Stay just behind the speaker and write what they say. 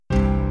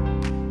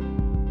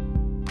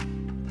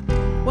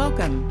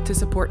Welcome to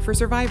Support for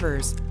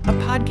Survivors, a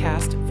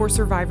podcast for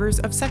survivors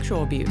of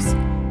sexual abuse.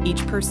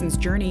 Each person's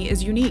journey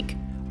is unique.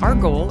 Our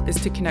goal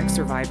is to connect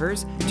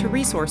survivors to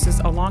resources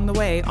along the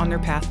way on their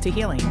path to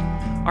healing.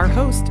 Our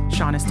host,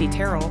 Shaughnessy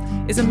Terrell,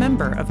 is a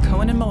member of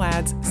Cohen and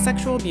Mlads's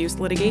sexual abuse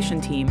litigation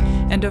team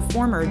and a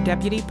former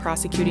deputy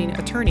prosecuting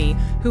attorney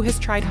who has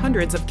tried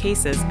hundreds of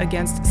cases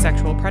against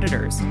sexual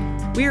predators.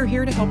 We are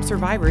here to help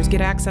survivors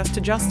get access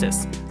to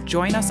justice.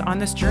 Join us on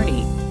this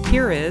journey.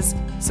 Here is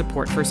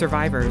Support for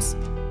Survivors.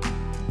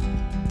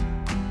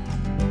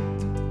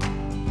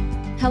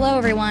 Hello,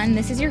 everyone.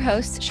 This is your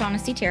host,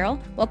 Shaughnessy Terrell.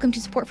 Welcome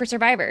to Support for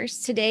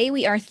Survivors. Today,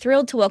 we are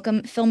thrilled to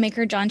welcome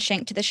filmmaker John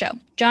Schenk to the show.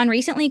 John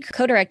recently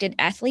co-directed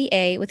Athlete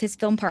A with his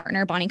film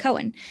partner, Bonnie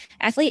Cohen.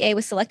 Athlete A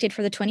was selected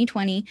for the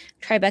 2020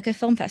 Tribeca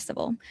Film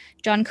Festival.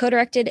 John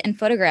co-directed and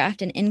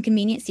photographed an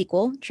inconvenient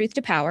sequel, Truth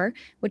to Power,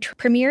 which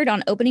premiered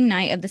on opening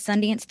night of the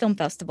Sundance Film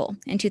Festival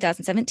in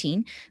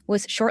 2017,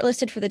 was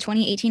shortlisted for the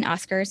 2018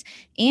 Oscars,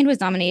 and was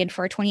nominated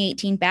for a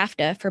 2018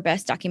 BAFTA for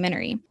Best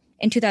Documentary.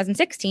 In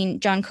 2016,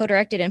 John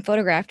co-directed and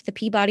photographed the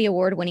Peabody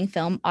Award-winning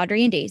film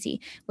Audrey and Daisy,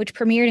 which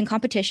premiered in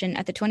competition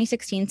at the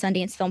 2016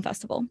 Sundance Film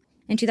Festival.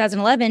 In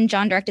 2011,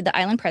 John directed The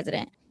Island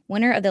President,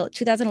 winner of the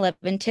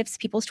 2011 TIFF's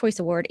People's Choice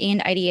Award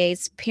and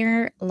IDA's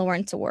Pierre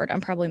Lawrence Award.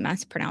 I'm probably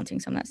mispronouncing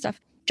some of that stuff.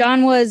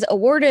 John was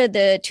awarded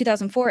the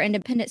 2004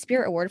 Independent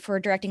Spirit Award for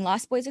directing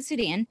Lost Boys of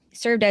Sudan,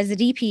 served as the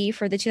DP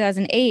for the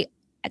 2008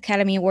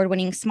 Academy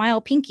Award-winning Smile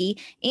Pinky,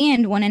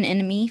 and won an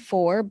Emmy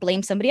for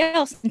Blame Somebody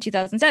Else in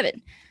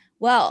 2007.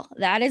 Well,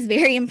 that is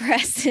very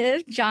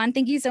impressive. John,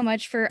 thank you so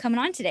much for coming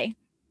on today.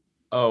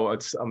 Oh,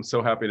 I'm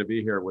so happy to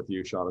be here with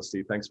you,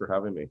 Shaughnessy. Thanks for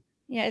having me.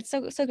 Yeah, it's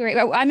so great.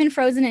 I'm in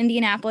frozen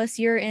Indianapolis.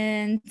 You're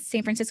in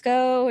San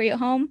Francisco. Are you at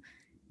home?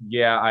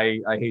 Yeah,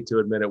 I hate to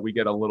admit it. We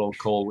get a little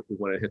cold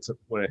when it hits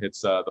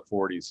the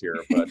 40s here.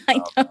 But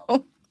I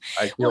know.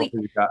 I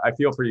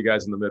feel for you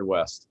guys in the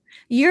Midwest.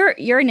 You're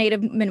a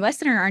native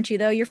Midwesterner, aren't you?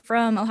 Though you're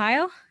from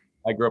Ohio.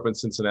 I grew up in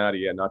Cincinnati,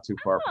 yeah, not too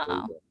far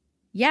from you.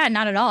 Yeah,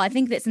 not at all. I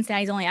think that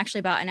Cincinnati is only actually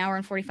about an hour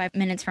and 45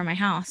 minutes from my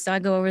house. So I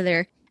go over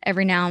there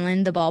every now and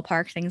then, the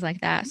ballpark, things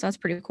like that. So that's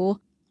pretty cool.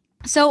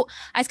 So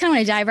I just kind of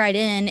want to dive right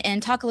in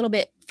and talk a little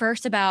bit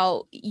first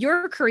about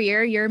your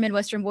career. You're a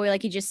Midwestern boy,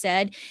 like you just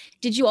said.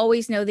 Did you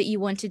always know that you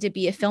wanted to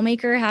be a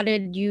filmmaker? How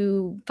did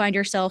you find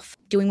yourself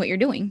doing what you're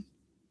doing?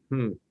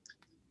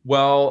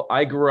 Well,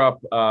 I grew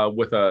up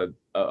with a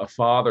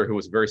father who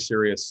was a very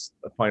serious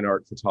fine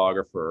art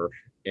photographer.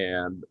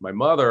 And my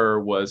mother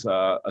was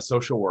a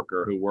social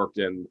worker who worked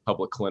in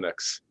public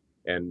clinics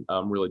and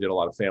really did a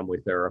lot of family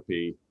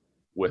therapy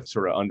with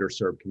sort of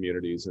underserved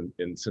communities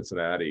in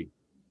Cincinnati.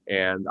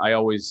 And I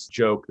always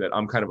joke that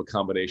I'm kind of a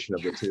combination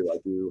of the two. I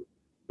do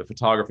the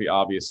photography,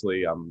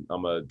 obviously. I'm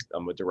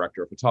a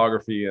director of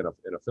photography and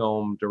a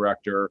film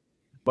director.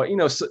 But,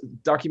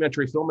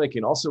 documentary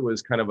filmmaking also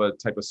is kind of a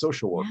type of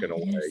social work in a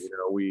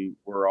way.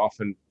 We're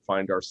often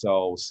find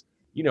ourselves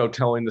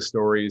telling the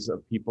stories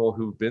of people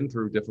who've been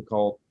through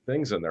difficult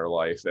things in their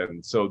life.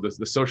 And so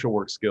the social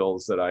work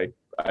skills that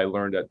I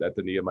learned at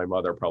the knee of my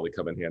mother probably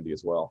come in handy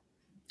as well.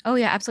 Oh,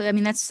 yeah, absolutely. I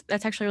mean, that's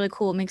actually really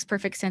cool. It makes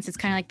perfect sense. It's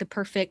kind of like the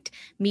perfect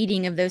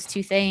meeting of those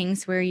two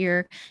things where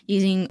you're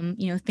using,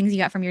 things you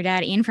got from your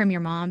dad and from your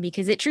mom,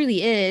 because it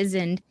truly is.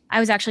 And I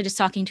was actually just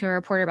talking to a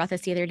reporter about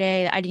this the other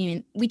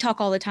day. We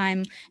talk all the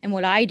time and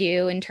what I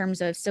do in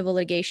terms of civil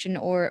litigation,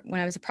 or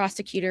when I was a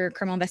prosecutor,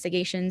 criminal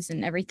investigations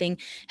and everything,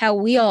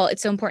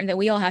 it's so important that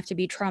we all have to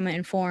be trauma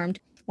informed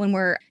when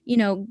we're,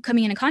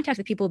 coming into contact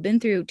with people who've been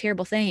through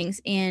terrible things.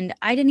 And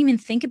I didn't even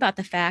think about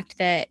the fact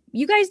that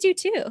you guys do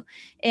too.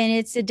 And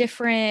it's a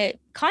different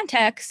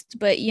context,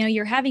 but,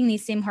 you're having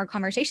these same hard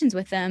conversations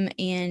with them.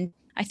 And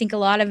I think a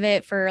lot of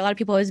it for a lot of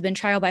people has been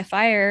trial by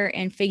fire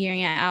and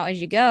figuring it out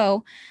as you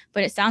go.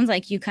 But it sounds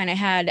like you kind of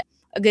had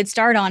a good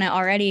start on it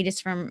already,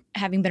 just from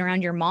having been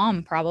around your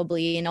mom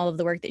probably and all of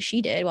the work that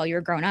she did while you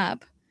were growing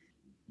up.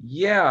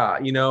 Yeah,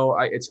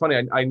 it's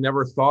funny. I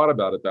never thought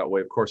about it that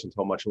way, of course,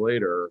 until much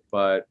later.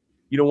 But,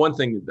 one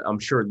thing, I'm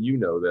sure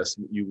this,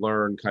 you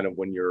learn kind of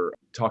when you're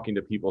talking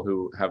to people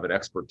who have an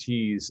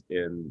expertise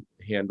in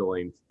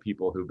handling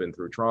people who've been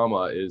through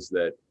trauma, is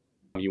that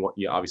you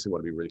obviously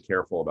want to be really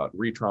careful about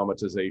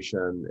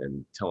re-traumatization,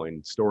 and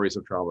telling stories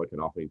of trauma can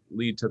often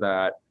lead to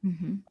that.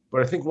 Mm-hmm.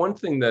 But I think one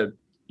thing that,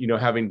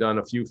 having done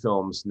a few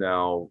films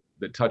now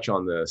that touch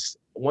on this,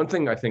 one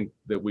thing I think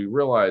that we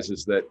realize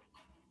is that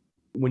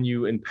when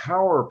you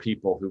empower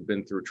people who've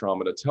been through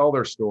trauma to tell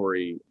their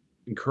story,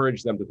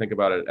 encourage them to think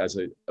about it as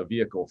a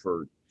vehicle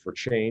for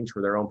change,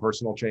 for their own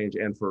personal change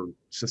and for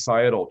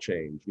societal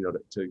change,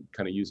 to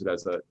kind of use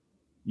the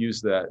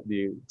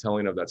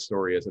telling of that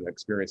story as an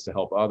experience to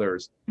help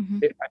others. Mm-hmm.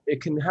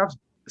 It can have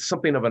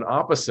something of an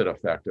opposite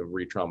effect of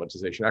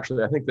re-traumatization.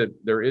 Actually, I think that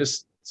there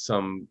is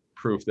some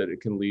proof that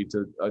it can lead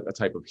to a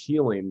type of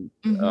healing,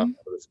 mm-hmm.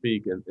 So to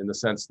speak, in the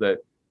sense that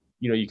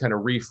you kind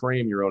of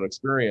reframe your own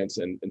experience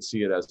and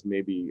see it as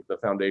maybe the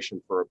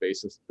foundation for a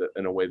basis that,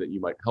 in a way that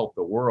you might help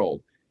the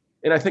world.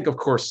 And I think, of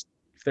course,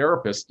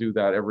 therapists do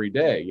that every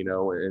day,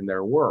 in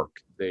their work.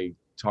 They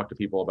talk to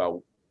people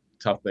about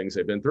tough things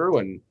they've been through,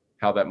 and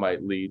how that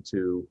might lead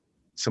to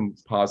some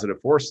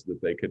positive force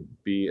that they could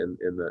be in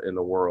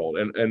the world.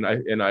 And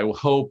I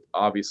hope,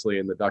 obviously,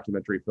 in the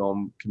documentary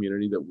film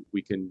community, that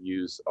we can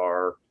use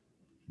our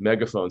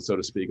megaphone, so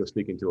to speak, of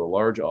speaking to a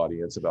large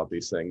audience about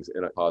these things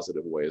in a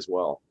positive way as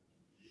well.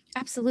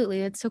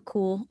 Absolutely. That's so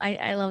cool.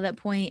 I love that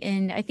point.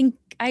 And I think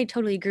I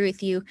totally agree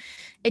with you.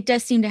 It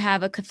does seem to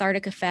have a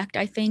cathartic effect,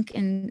 I think,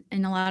 in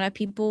a lot of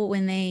people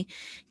when they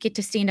get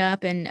to stand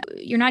up, and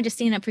you're not just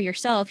standing up for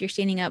yourself, you're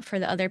standing up for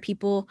the other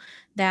people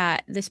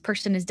that this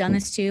person has done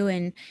this to,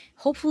 and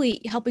hopefully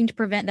helping to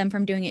prevent them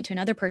from doing it to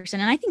another person.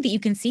 And I think that you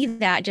can see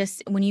that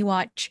just when you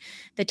watch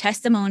the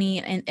testimony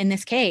in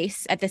this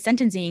case at the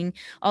sentencing,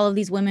 all of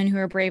these women who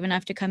are brave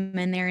enough to come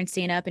in there and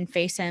stand up and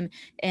face him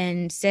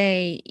and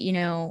say,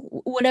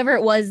 whatever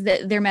it was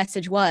that their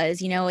message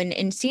was,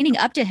 and standing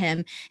up to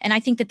him. And I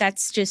think that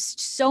that's just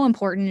so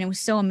important. And it was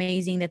so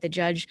amazing that the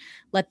judge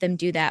let them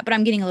do that. But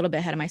I'm getting a little bit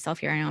ahead of myself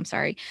here. I know, I'm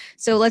sorry.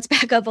 So let's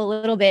back up a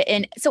little bit.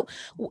 And so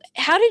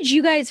how did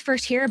you guys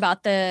first hear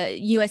about the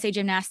USA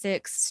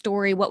Gymnastics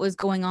story? What was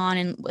going on,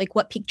 and like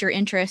what piqued your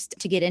interest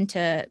to get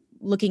into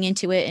looking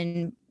into it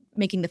and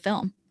making the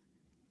film?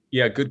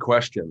 Yeah, good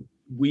question.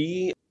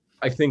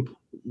 I think,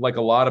 like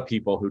a lot of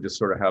people who just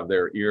sort of have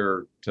their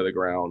ear to the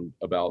ground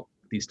about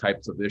these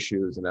types of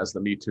issues, and as the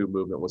Me Too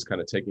movement was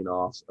kind of taking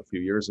off a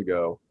few years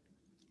ago,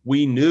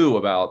 we knew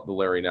about the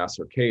Larry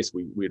Nassar case.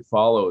 We had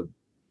followed,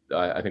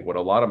 I think, what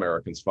a lot of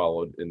Americans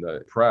followed in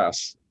the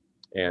press.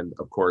 And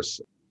of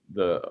course,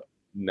 the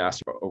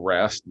Nassar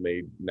arrest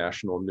made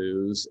national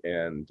news.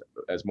 And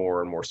as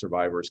more and more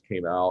survivors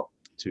came out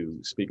to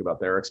speak about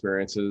their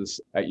experiences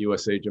at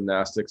USA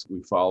Gymnastics,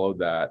 we followed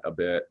that a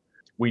bit.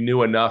 We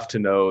knew enough to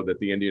know that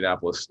the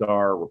Indianapolis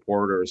Star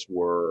reporters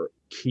were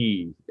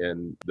key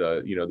in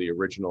the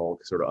original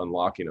sort of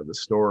unlocking of the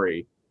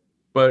story.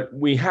 But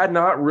we had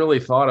not really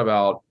thought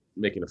about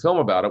making a film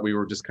about it. We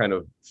were just kind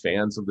of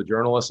fans of the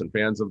journalists and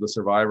fans of the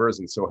survivors,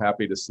 and so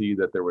happy to see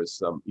that there was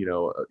some,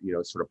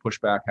 sort of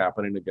pushback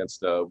happening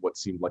against what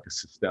seemed like a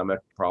systemic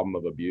problem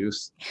of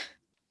abuse.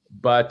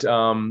 But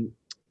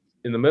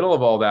in the middle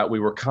of all that, we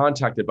were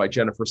contacted by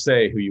Jennifer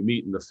Say, who you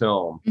meet in the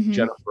film. Mm-hmm.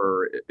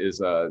 Jennifer is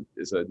a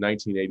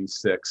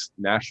 1986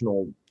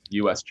 national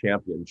U.S.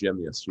 champion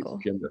gymnast. She's a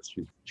gymnast.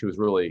 She was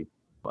really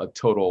a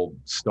total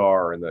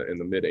star in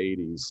the mid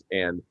 80s.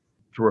 And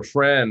through a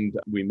friend,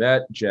 we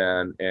met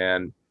Jen,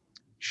 and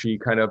she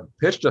kind of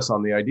pitched us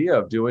on the idea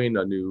of doing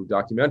a new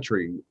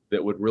documentary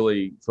that would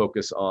really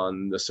focus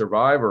on the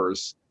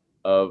survivors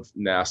of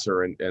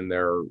Nassar and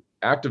their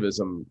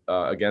activism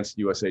against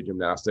USA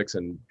Gymnastics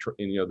and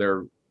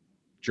their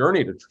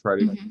journey to try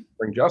to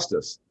bring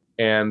justice.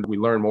 And we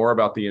learned more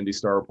about the Indy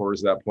Star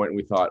reporters at that point, and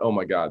we thought, oh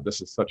my God,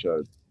 this is such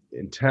a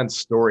intense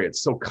story.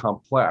 It's so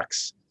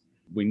complex.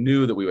 We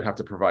knew that we would have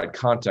to provide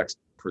context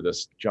for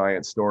this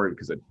giant story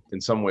because in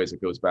some ways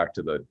it goes back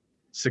to the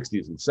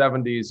 60s and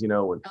 70s,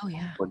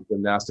 when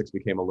gymnastics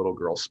became a little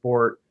girl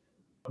sport.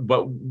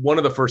 But one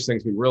of the first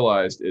things we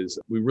realized is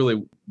we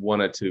really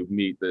wanted to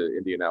meet the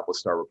Indianapolis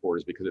Star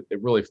reporters because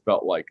it really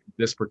felt like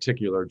this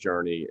particular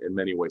journey in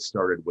many ways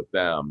started with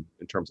them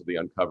in terms of the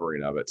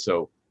uncovering of it.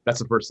 So that's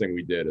the first thing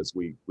we did is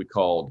we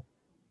called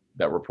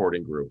that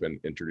reporting group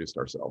and introduced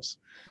ourselves.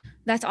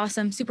 That's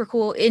awesome. Super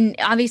cool. And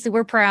obviously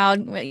we're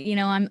proud,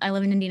 I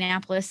live in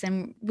Indianapolis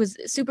and was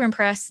super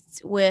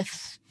impressed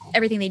with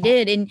everything they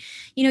did. And,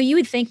 you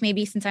would think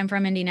maybe since I'm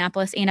from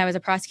Indianapolis and I was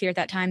a prosecutor at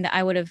that time that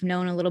I would have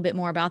known a little bit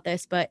more about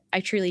this, but I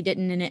truly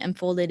didn't. And it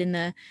unfolded in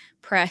the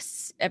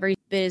press every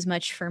bit as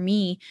much for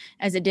me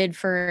as it did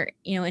for,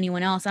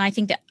 anyone else. And I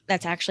think that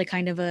that's actually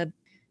kind of an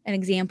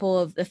example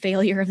of the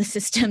failure of the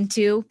system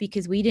too,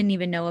 because we didn't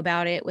even know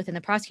about it within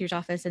the prosecutor's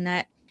office. And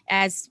that,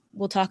 as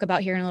we'll talk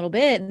about here in a little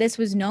bit, this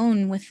was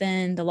known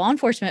within the law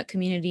enforcement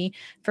community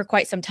for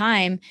quite some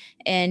time,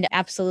 and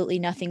absolutely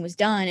nothing was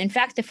done. In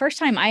fact, the first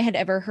time I had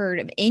ever heard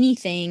of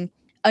anything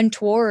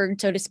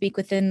untoward, so to speak,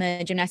 within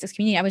the gymnastics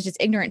community, I was just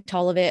ignorant to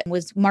all of it,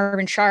 was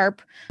Marvin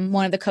Sharp,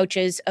 one of the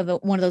coaches of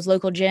one of those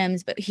local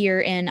gyms, but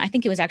here I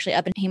think it was actually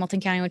up in Hamilton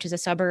County, which is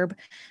a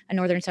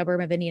northern suburb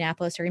of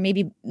Indianapolis, or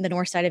maybe the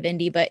north side of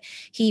Indy, but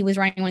he was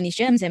running one of these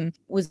gyms and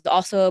was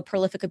also a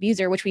prolific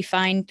abuser, which we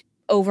find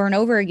over and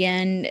over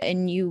again.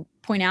 And you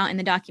point out in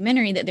the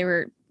documentary that there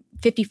were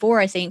 54,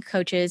 I think,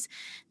 coaches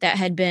that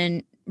had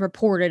been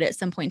reported at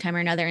some point in time or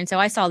another. And so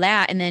I saw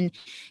that. And then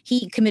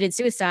he committed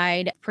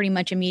suicide pretty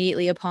much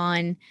immediately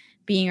upon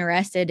being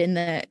arrested in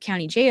the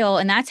county jail.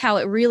 And that's how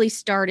it really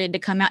started to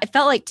come out. It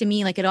felt like to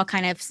me, like it all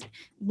kind of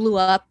blew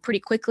up pretty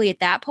quickly at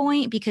that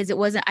point, because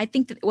I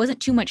think that it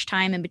wasn't too much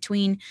time in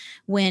between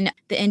when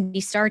the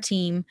Indy Star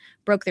team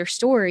broke their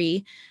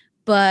story.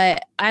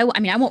 But I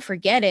won't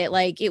forget it.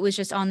 Like it was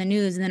just on the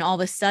news. And then all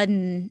of a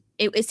sudden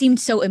it seemed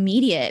so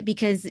immediate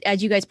because,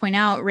 as you guys point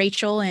out,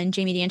 Rachel and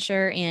Jamie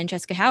Dancher and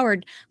Jessica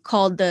Howard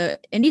called the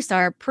Indy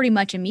Star pretty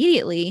much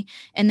immediately.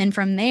 And then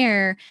from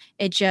there,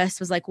 it just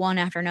was like one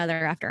after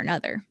another after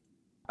another.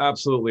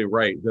 Absolutely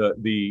right.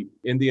 The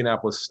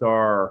Indianapolis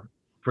Star,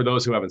 for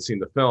those who haven't seen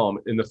the film,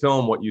 in the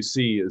film, what you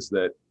see is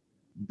that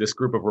this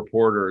group of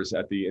reporters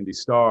at the Indy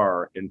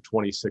Star in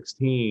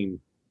 2016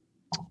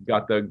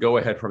 got the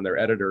go-ahead from their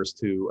editors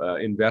to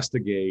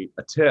investigate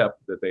a tip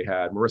that they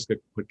had. Mariska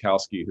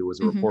Kwiatkowski, who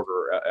was a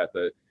reporter at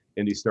the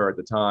Indy Star at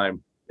the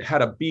time,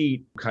 had a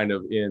beat kind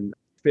of in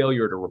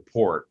failure to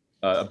report,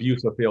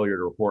 abuse of failure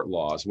to report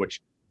laws,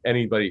 which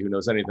anybody who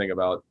knows anything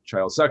about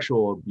child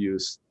sexual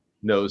abuse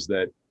knows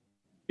that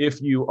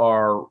if you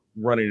are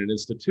running an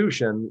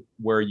institution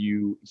where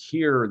you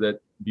hear that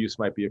abuse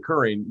might be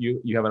occurring,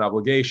 you have an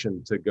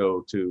obligation to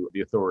go to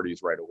the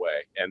authorities right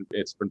away. And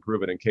it's been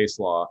proven in case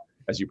law,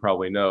 as you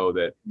probably know,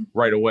 that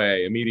right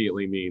away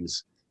immediately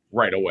means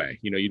right away.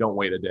 You don't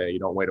wait a day, you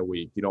don't wait a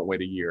week, you don't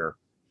wait a year,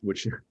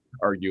 which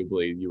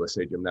arguably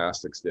USA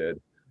Gymnastics did,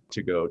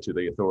 to go to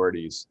the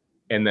authorities.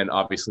 And then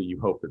obviously you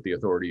hope that the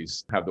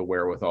authorities have the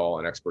wherewithal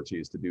and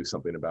expertise to do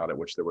something about it,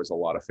 which there was a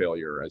lot of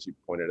failure, as you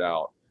pointed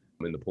out,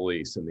 in the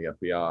police and the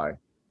FBI.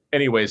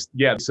 Anyways,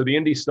 yeah, so the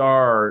Indy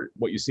Star,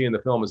 what you see in the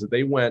film is that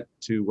they went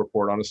to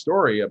report on a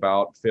story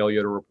about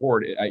failure to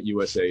report at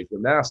USA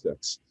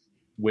Gymnastics,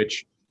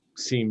 which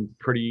seemed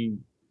pretty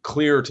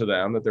clear to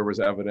them that there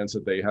was evidence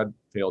that they had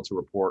failed to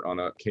report on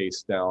a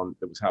case down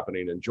that was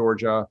happening in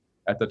Georgia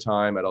at the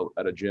time at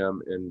a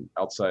gym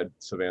outside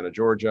Savannah,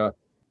 Georgia.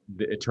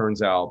 It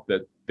turns out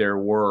that there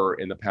were,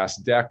 in the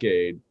past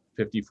decade,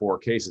 54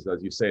 cases,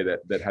 as you say,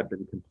 that had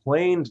been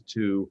complained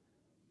to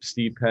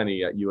Steve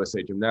Penny at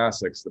USA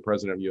Gymnastics, the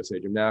president of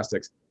USA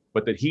Gymnastics,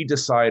 but that he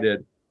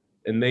decided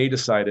and they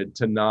decided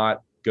to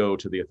not go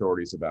to the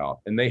authorities about.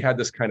 And they had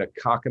this kind of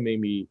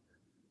cockamamie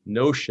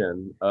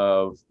notion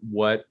of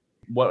what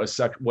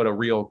a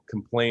real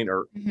complaint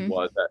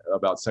was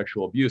about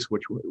sexual abuse,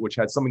 which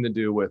had something to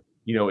do with,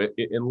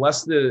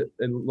 unless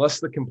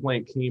the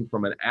complaint came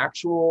from an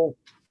actual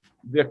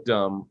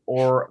victim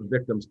or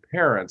victim's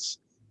parents,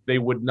 they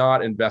would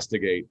not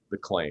investigate the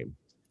claim.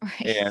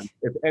 Right. And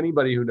if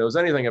anybody who knows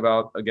anything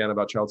about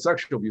child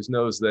sexual abuse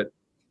knows that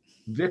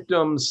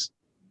victims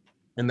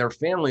and their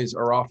families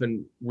are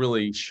often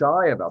really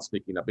shy about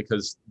speaking up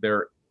because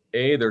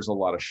there's a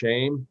lot of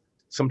shame.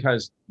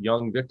 Sometimes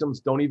young victims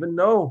don't even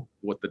know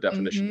what the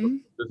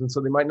definition is, and so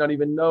they might not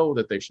even know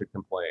that they should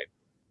complain.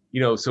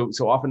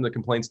 So often the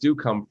complaints do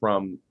come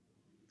from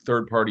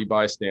third-party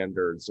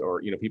bystanders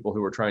or people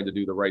who are trying to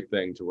do the right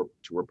thing to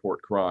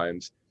report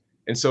crimes.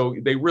 And so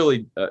they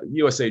really,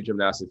 USA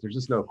Gymnastics, there's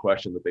just no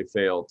question that they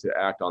failed to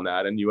act on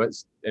that. And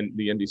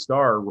the Indy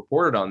Star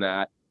reported on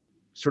that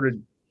sort of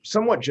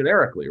somewhat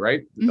generically,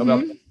 right?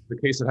 About the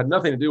case that had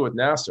nothing to do with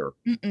Nassar.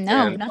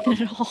 Nothing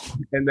at all.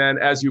 And then,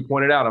 as you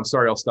pointed out, I'm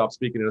sorry, I'll stop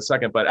speaking in a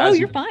second, but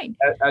you're fine.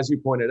 As you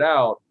pointed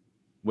out,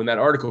 when that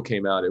article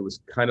came out, it was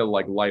kind of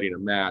like lighting a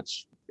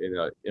match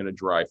in a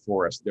dry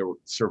forest. There were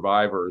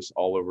survivors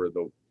all over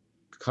the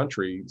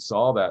country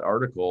saw that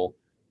article,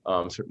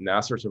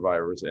 Nassar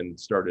survivors, and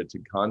started to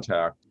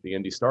contact the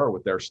Indy Star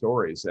with their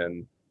stories.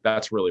 And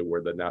that's really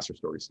where the Nassar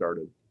story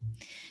started.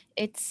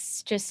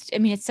 It's just,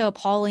 it's so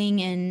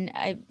appalling. And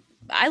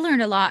I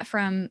learned a lot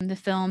from the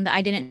film that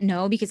I didn't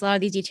know because a lot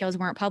of these details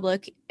weren't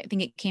public. I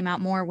think it came out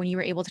more when you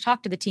were able to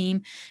talk to the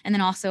team, and then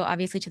also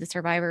obviously to the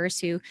survivors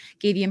who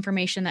gave you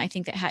information that I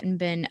think that hadn't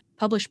been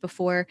published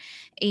before.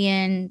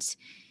 And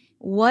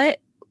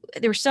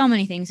there were so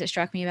many things that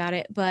struck me about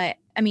it, but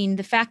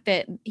the fact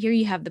that here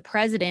you have the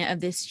president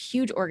of this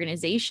huge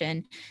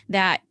organization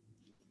that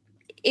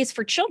is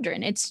for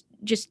children. It's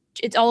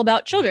all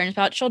about children. It's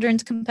about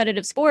children's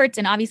competitive sports.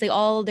 And obviously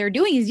all they're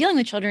doing is dealing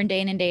with children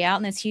day in and day out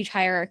in this huge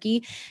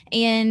hierarchy.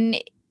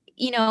 And,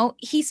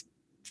 he's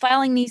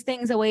filing these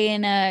things away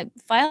in a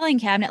filing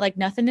cabinet, like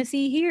nothing to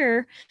see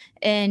here.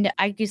 And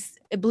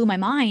it blew my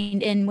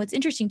mind. And what's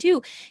interesting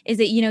too, is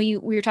that, we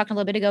were talking a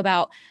little bit ago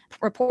about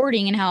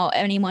reporting and how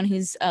anyone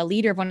who's a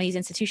leader of one of these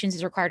institutions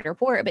is required to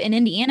report. But in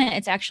Indiana,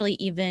 it's actually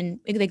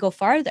they go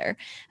farther.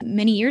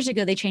 Many years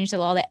ago, they changed the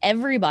law that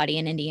everybody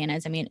in Indiana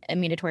is a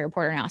mandatory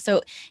reporter now.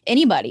 So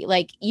anybody,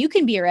 you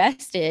can be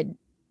arrested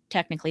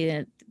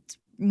technically.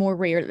 More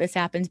rare that this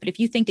happens, but if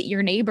you think that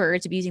your neighbor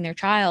is abusing their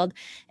child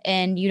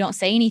and you don't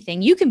say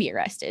anything, you can be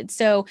arrested.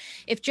 So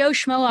if Joe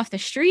Schmo off the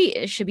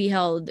street should be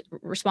held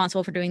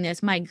responsible for doing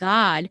this, my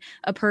God,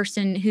 a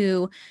person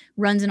who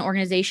runs an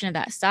organization of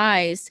that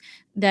size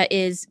that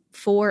is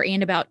for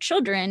and about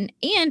children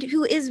and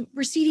who is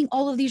receiving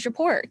all of these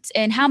reports,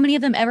 and how many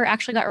of them ever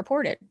actually got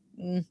reported?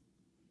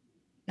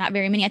 Not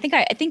very many. I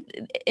think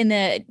in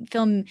the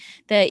film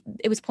that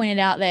it was pointed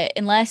out that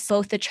unless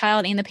both the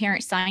child and the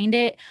parent signed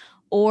it,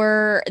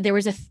 or there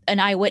was an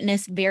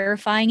eyewitness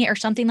verifying it or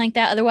something like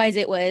that. Otherwise,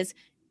 it was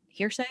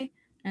hearsay. And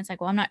it's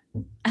like, well, I'm not.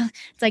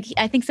 It's like,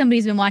 I think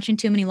somebody's been watching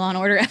too many Law and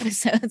Order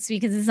episodes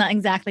because it's not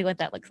exactly what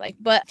that looks like.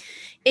 But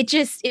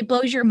it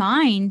blows your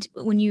mind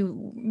when you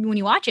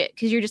watch it,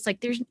 because you're just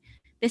like,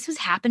 this was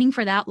happening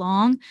for that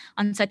long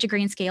on such a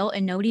grand scale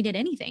and nobody did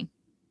anything.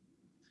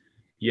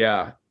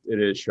 Yeah,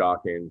 it is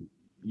shocking.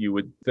 You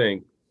would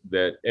think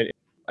that.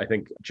 I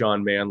think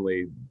John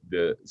Manley,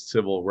 the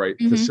civil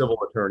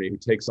attorney who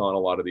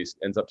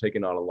ends up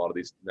taking on a lot of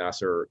these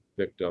Nassar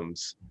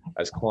victims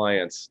as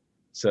clients,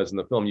 says in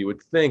the film, you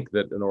would think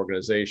that an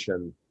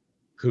organization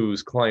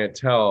whose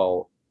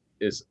clientele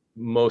is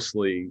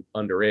mostly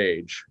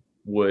underage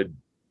would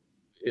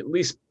at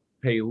least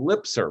pay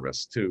lip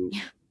service to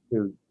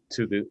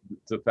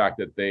the fact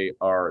that they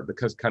are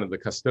the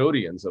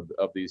custodians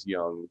of these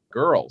young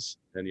girls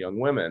and young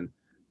women.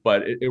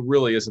 But it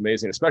really is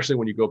amazing, especially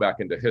when you go back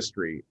into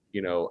history,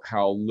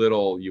 how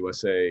little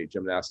USA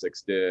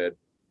Gymnastics did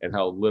and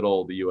how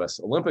little the US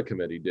Olympic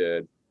Committee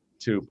did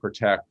to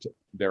protect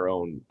their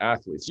own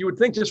athletes. You would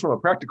think, just from a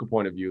practical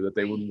point of view, that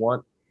they would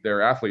want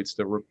their athletes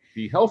to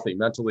be healthy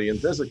mentally and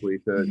physically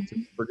to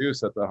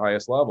produce at the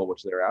highest level,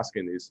 which they're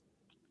asking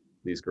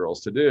these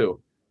girls to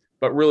do.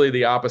 But really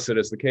the opposite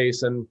is the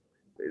case. And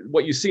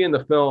what you see in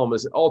the film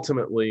is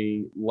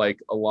ultimately, like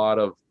a lot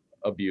of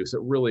abuse,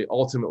 it really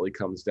ultimately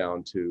comes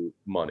down to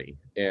money.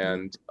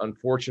 And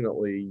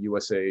unfortunately,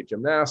 USA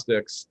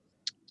Gymnastics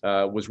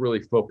was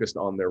really focused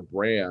on their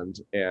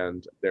brand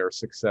and their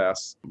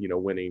success,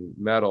 winning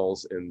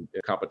medals in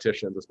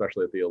competitions,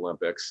 especially at the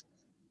Olympics,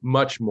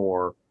 much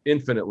more,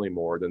 infinitely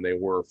more than they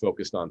were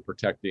focused on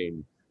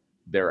protecting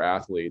their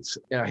athletes.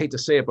 And I hate to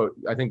say it, but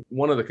I think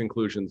one of the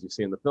conclusions you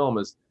see in the film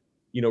is,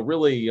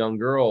 really young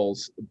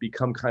girls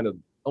become kind of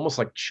almost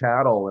like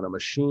chattel in a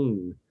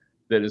machine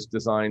that is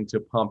designed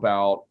to pump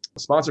out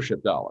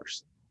sponsorship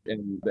dollars.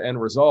 And the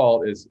end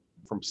result is,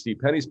 from Steve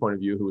Penny's point of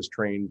view, who was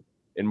trained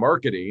in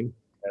marketing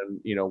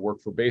and,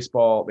 worked for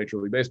baseball, Major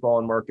League Baseball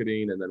in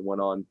marketing, and then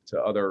went on to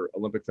other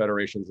Olympic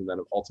federations and then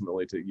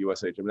ultimately to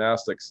USA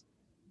Gymnastics.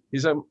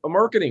 He's a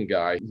marketing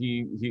guy.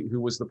 He who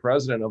was the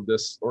president of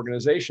this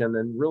organization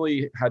and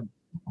really had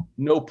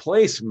no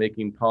place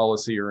making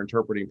policy or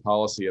interpreting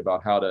policy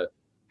about how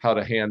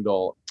to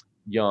handle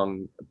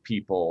young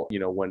people,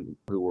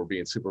 who were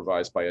being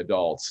supervised by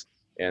adults,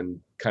 and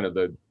kind of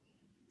the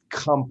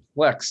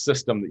complex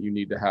system that you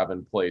need to have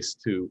in place,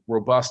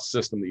 robust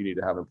system that you need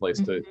to have in place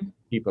to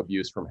keep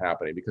abuse from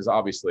happening. Because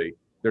obviously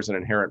there's an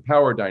inherent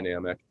power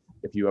dynamic.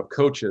 If you have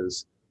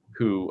coaches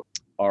who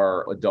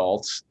are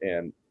adults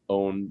and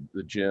own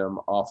the gym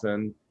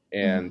often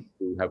and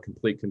who have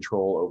complete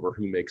control over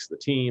who makes the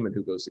team and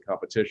who goes to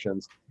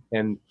competitions,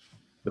 and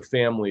the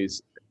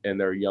families and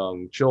their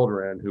young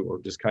children who are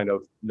just kind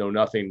of know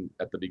nothing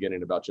at the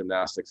beginning about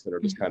gymnastics and are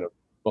just kind of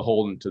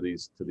beholden to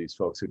these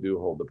folks who do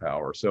hold the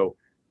power. So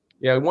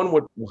yeah, one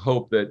would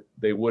hope that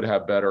they would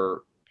have better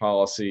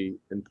policy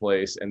in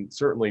place. And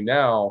certainly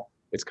now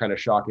it's kind of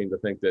shocking to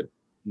think that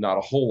not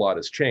a whole lot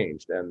has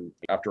changed. And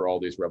after all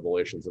these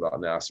revelations about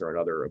Nassar and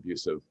other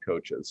abusive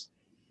coaches.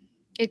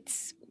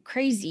 It's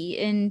crazy.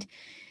 And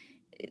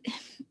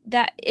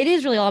that it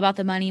is really all about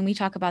the money. And we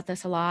talk about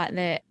this a lot,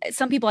 that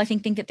some people, I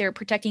think that they're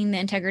protecting the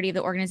integrity of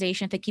the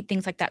organization if they keep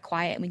things like that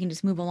quiet and we can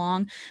just move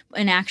along.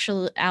 In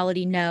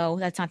actuality, no,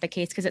 that's not the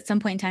case. Because at some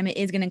point in time, it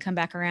is going to come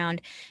back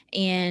around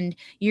and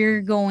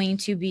you're going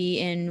to be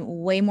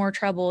in way more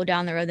trouble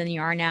down the road than you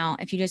are now.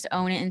 If you just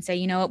own it and say,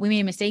 you know what, we made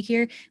a mistake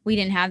here. We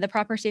didn't have the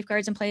proper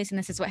safeguards in place and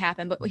this is what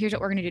happened, but here's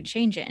what we're going to do to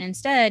change it. And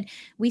instead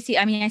I see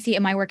it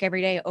in my work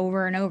every day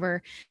over and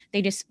over.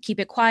 They just keep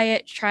it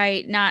quiet,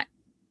 try not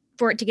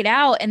for it to get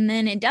out, and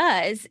then it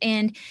does.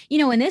 And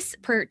in this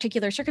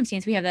particular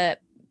circumstance, we have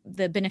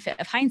the benefit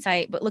of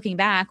hindsight, but looking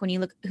back, when you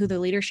look who the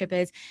leadership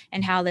is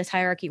and how this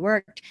hierarchy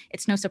worked,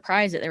 it's no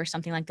surprise that there was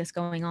something like this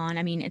going on.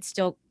 I mean, it's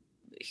still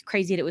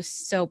crazy that it was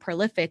so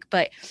prolific,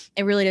 but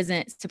it really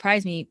doesn't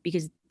surprise me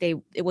because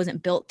it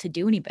wasn't built to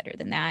do any better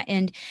than that.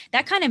 And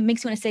that kind of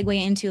makes me want to segue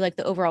into like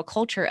the overall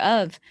culture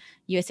of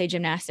USA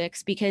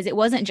Gymnastics, because it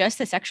wasn't just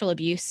the sexual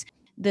abuse.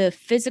 The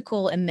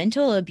physical and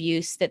mental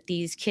abuse that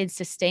these kids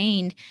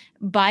sustained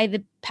by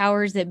the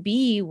powers that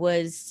be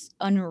was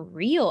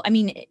unreal. I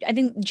mean, I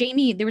think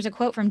there was a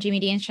quote from Jamie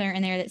Dancer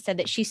in there that said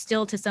that she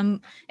still, to some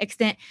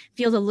extent,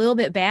 feels a little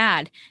bit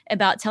bad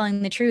about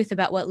telling the truth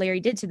about what Larry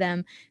did to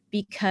them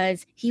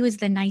because he was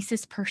the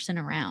nicest person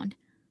around.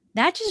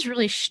 That just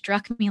really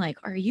struck me like,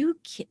 are you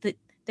kidding?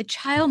 The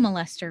child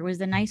molester was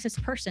the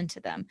nicest person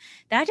to them.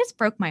 That just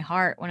broke my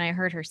heart when I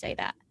heard her say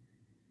that.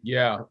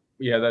 Yeah,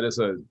 it is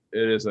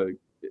a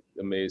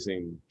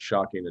amazing,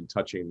 shocking, and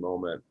touching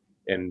moment.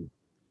 And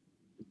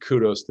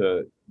kudos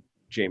to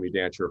Jamie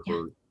Dancer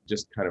for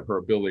just kind of her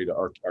ability to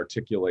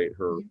articulate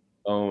her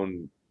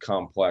own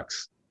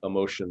complex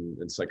emotion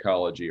and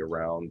psychology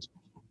around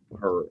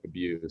her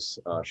abuse.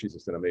 She's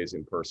just an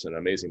amazing person, an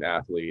amazing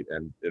athlete,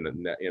 and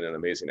an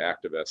amazing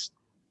activist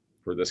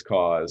for this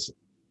cause.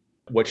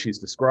 What she's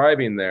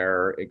describing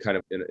there, and kind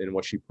of in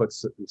what she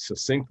puts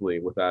succinctly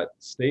with that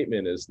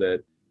statement, is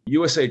that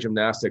USA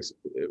Gymnastics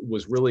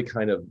was really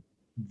kind of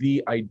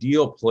the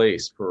ideal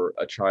place for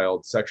a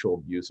child sexual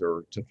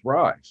abuser to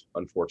thrive.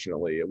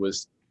 Unfortunately, it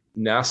was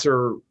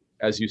Nassar,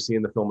 as you see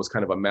in the film, was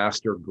kind of a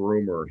master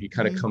groomer. He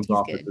kind of comes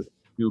off as this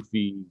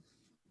goofy,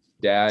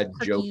 dad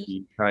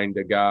jokey kind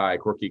of guy,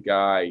 quirky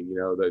guy,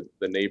 the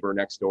neighbor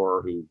next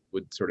door who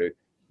would sort of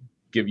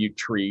give you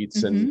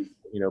treats and,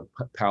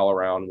 pal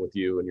around with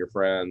you and your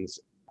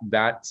friends.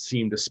 That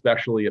seemed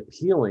especially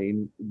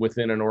appealing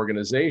within an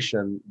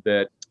organization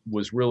that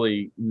was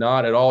really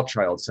not at all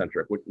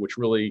child-centric, which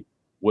really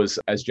was,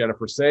 as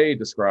Jennifer Say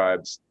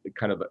describes,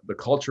 kind of the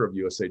culture of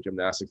USA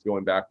Gymnastics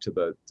going back to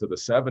the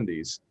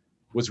 70s,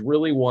 was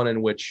really one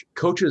in which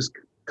coaches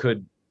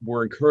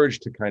were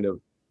encouraged to kind of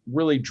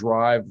really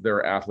drive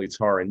their athletes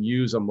hard and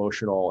use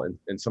emotional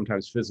and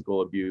sometimes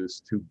physical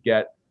abuse to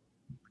get,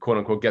 quote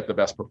unquote, get the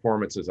best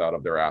performances out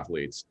of their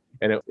athletes.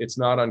 And it's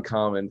not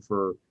uncommon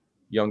for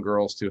young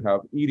girls to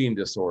have eating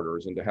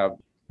disorders and to have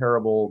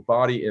terrible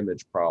body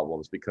image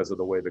problems because of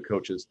the way the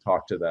coaches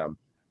talk to them.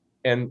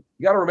 And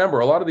you got to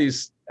remember, a lot of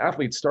these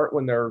athletes start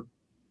when they're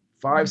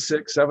 5,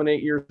 6, 7,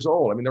 8 years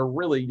old. I mean, they're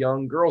really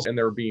young girls, and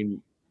they're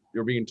being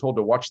told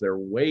to watch their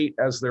weight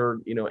as they're,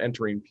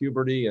 entering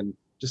puberty, and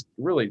just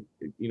really,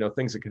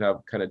 things that can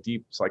have kind of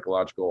deep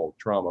psychological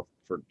trauma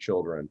for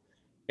children.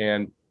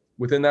 And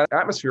within that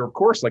atmosphere, of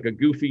course, like a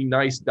goofy,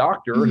 nice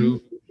doctor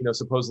who,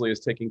 supposedly is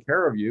taking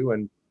care of you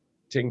and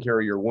taking care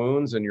of your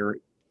wounds and your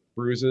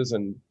bruises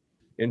and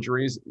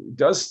injuries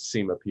does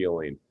seem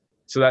appealing.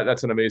 So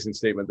that's an amazing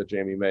statement that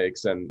Jamie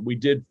makes. And we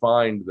did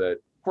find that,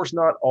 of course,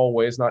 not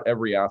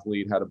every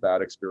athlete had a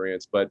bad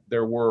experience, but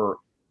there were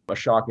a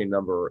shocking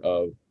number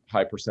of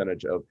high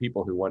percentage of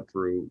people who went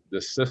through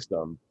this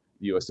system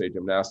USA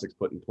Gymnastics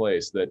put in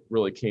place that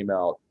really came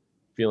out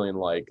feeling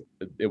like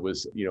it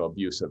was,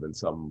 abusive in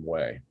some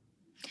way.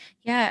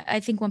 Yeah,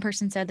 I think one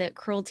person said that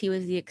cruelty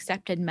was the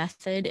accepted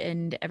method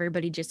and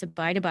everybody just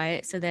abided by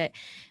it.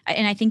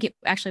 And I think it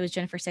actually was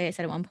Jennifer Say, it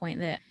said at one point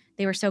that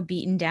they were so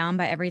beaten down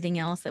by everything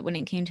else that when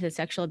it came to the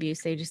sexual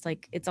abuse, they just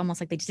it's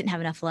almost like they just didn't have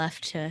enough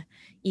left to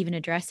even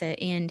address it.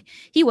 And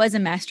he was a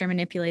master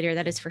manipulator,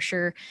 that is for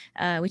sure.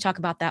 We talk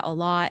about that a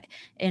lot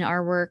in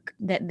our work,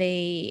 that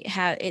they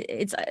have,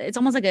 it's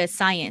almost like a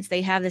science.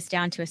 They have this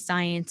down to a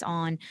science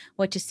on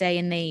what to say,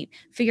 and they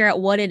figure out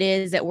what it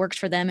is that works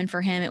for them. And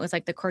for him, it was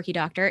like the quirky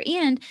doctor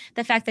and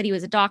the fact that he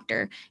was a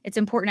doctor. It's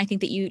important, I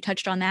think, that you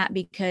touched on that,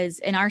 because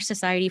in our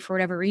society, for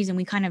whatever reason,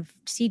 we kind of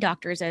see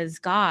doctors as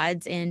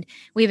gods. And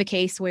we have a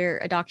case where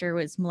a doctor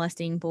was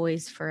molesting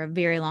boys for a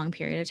very long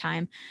period of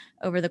time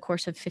over the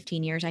course of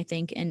 15 years, I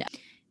think. And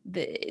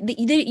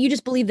you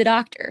just believe the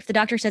doctor. If the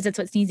doctor says that's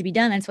what needs to be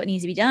done, that's what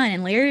needs to be done.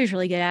 And Larry was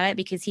really good at it,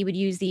 because he would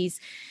use these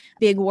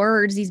big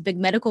words, these big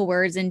medical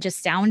words, and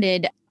just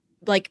sounded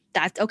like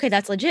that's okay,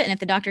 that's legit. And if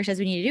the doctor says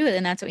we need to do it,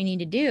 then that's what we need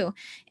to do.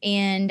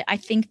 And I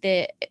think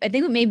it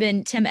may have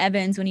been Tim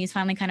Evans when he was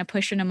finally kind of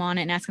pushing him on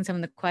it and asking some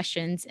of the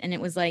questions. And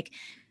it was like,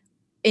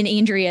 and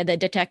Andrea, the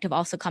detective,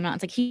 also commented on,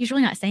 it's like, he's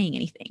really not saying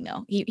anything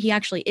though. He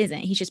actually isn't.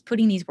 He's just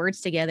putting these words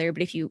together.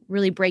 But if you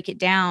really break it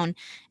down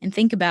and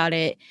think about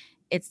it,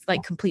 it's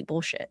like complete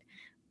bullshit.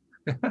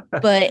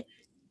 But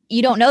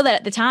you don't know that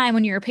at the time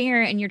when you're a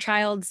parent and your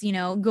child's,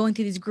 going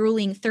through these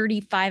grueling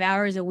 35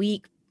 hours a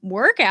week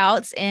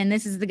workouts. And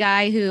this is the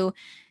guy who,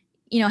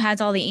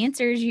 has all the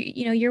answers.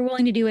 You're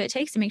willing to do what it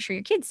takes to make sure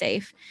your kid's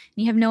safe.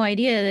 And you have no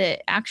idea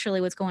that actually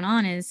what's going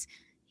on is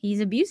he's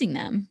abusing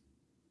them.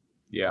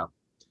 Yeah.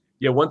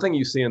 Yeah, one thing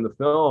you see in the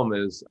film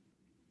is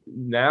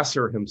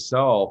Nassar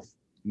himself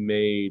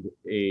made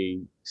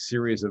a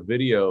series of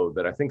video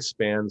that I think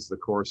spans the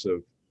course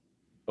of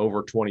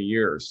over 20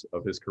 years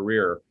of his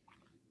career,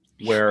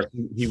 where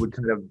he would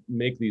kind of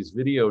make these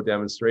video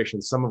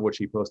demonstrations, some of which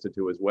he posted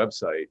to his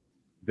website,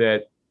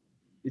 that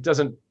it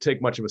doesn't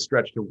take much of a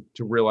stretch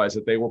to realize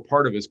that they were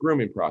part of his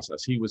grooming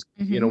process. He was,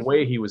 in a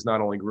way, he was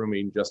not only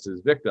grooming just his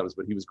victims,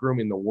 but he was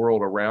grooming the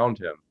world around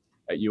him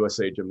at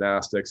USA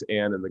Gymnastics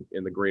and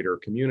in the greater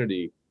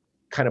community,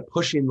 kind of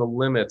pushing the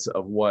limits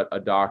of what a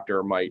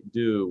doctor might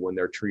do when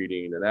they're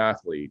treating an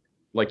athlete.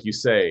 Like you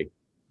say,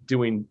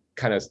 doing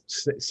kind of,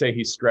 say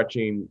he's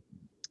stretching,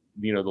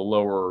 the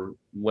lower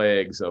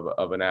legs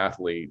of an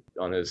athlete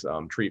on his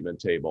treatment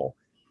table,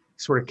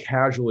 sort of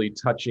casually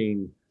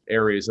touching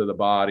areas of the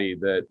body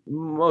that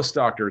most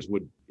doctors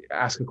would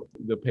ask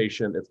the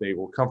patient if they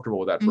were comfortable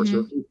with that first,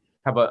 or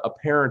have a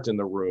parent in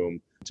the room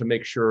to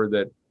make sure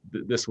that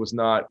this was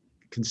not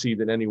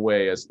conceived in any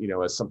way as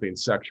something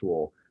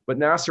sexual. But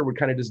Nassar would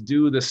kind of just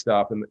do this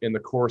stuff in the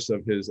course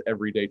of his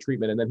everyday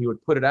treatment, and then he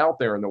would put it out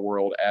there in the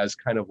world as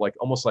kind of like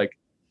almost like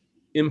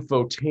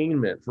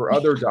infotainment for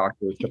other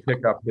doctors to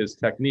pick up his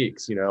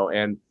techniques,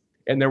 and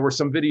there were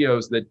some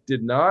videos that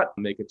did not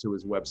make it to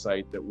his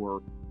website that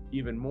were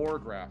even more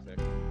graphic.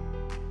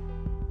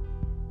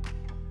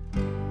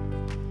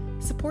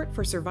 Support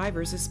for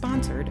Survivors is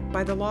sponsored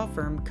by the law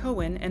firm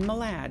Cohen and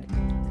Malad.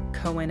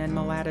 Cohen and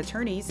Malad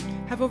attorneys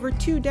have over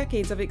 2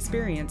 decades of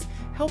experience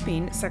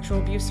helping sexual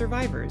abuse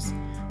survivors.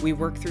 We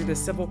work through the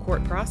civil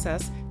court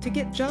process to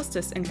get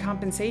justice and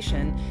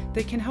compensation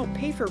that can help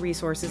pay for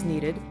resources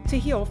needed to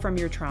heal from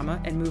your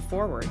trauma and move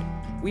forward.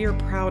 We are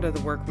proud of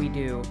the work we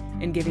do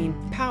in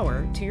giving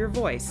power to your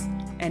voice.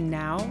 And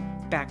now,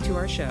 back to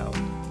our show.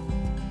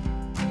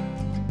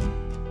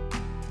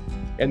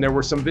 And there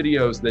were some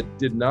videos that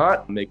did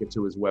not make it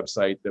to his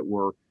website that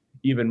were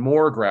even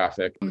more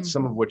graphic,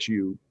 some of which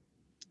you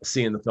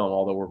see in the film,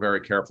 although we're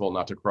very careful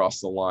not to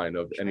cross the line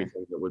of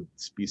anything that would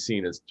be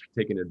seen as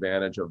taking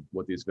advantage of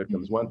what these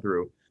victims went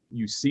through.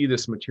 You see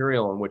this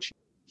material in which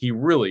he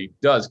really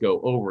does go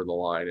over the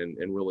line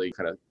and really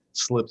kind of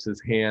slips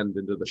his hand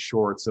into the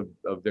shorts of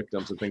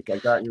victims and things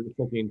like that. And you're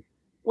thinking,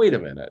 wait a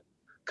minute,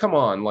 come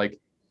on, like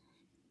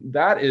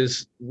that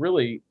is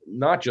really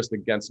not just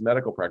against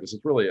medical practice,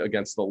 it's really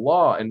against the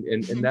law. And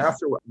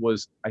Nassar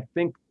was, I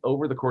think,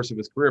 over the course of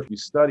his career, if you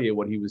study it,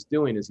 what he was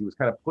doing is he was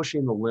kind of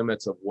pushing the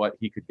limits of what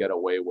he could get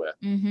away with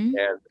and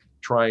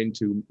trying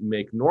to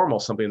make normal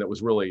something that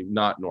was really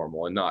not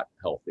normal and not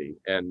healthy.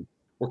 And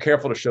we're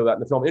careful to show that in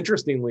the film.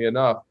 Interestingly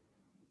enough,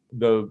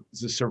 the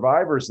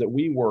survivors that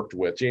we worked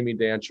with, Jamie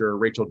Dancher,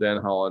 Rachel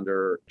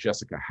Denhollander,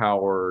 Jessica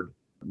Howard,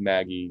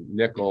 Maggie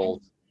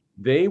Nichols,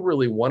 they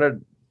really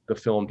wanted the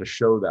film to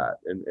show that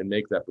and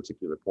make that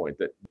particular point,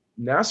 that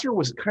Nassar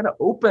was kind of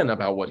open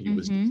about what he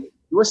was doing.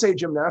 USA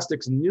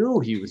Gymnastics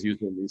knew he was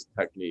using these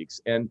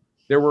techniques, and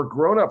there were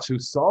grown-ups who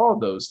saw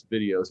those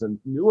videos and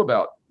knew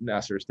about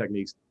Nassar's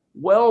techniques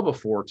well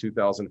before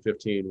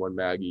 2015 when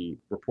Maggie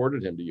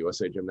reported him to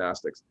USA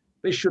Gymnastics.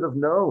 They should have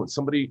known.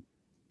 Somebody,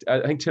 I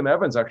think Tim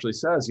Evans actually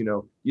says,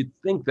 you'd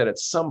think that at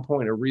some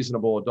point a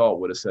reasonable adult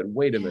would have said,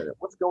 wait a minute,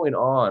 what's going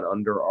on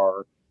under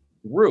our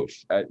roof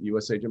at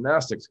USA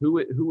Gymnastics?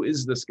 Who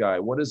is this guy?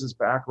 What is his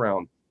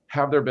background?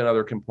 Have there been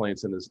other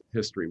complaints in his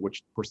history? Which,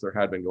 of course, there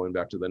had been going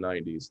back to the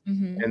 90s.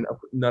 And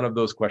none of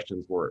those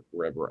questions were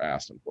ever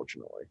asked,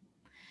 unfortunately.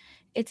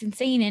 It's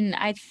insane. And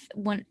I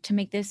want to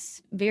make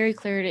this very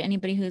clear to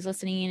anybody who's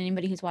listening and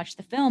anybody who's watched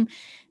the film,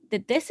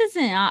 that this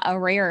isn't a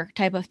rare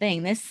type of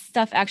thing. This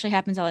stuff actually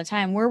happens all the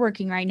time. We're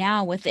working right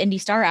now with Indy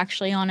Star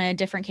actually on a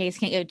different case.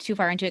 Can't go too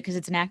far into it because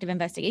it's an active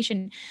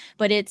investigation,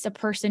 but it's a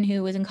person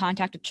who was in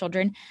contact with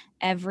children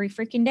every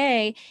freaking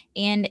day.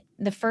 And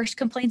the first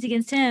complaints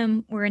against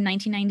him were in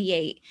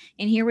 1998.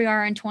 And here we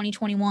are in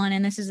 2021.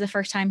 And this is the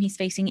first time he's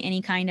facing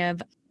any kind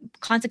of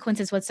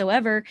consequences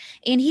whatsoever.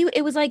 And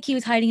it was like he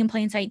was hiding in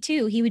plain sight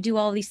too. He would do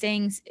all of these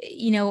things,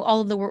 all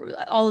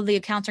of the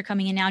accounts are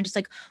coming in now, just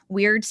like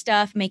weird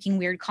stuff, making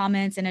weird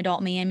comments, an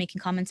adult man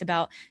making comments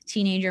about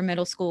teenager,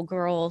 middle school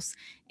girls.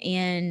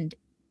 And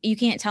you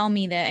can't tell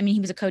me that, I mean, he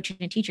was a coach and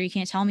a teacher. You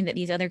can't tell me that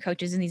these other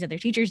coaches and these other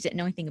teachers didn't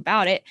know anything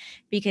about it,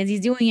 because he's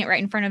doing it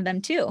right in front of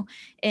them too.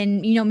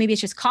 And, maybe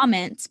it's just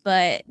comments,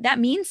 but that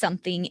means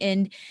something.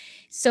 And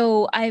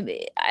so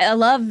I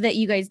love that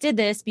you guys did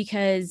this,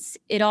 because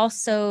it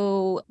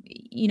also,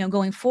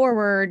 going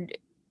forward,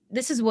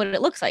 this is what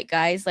it looks like,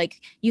 guys.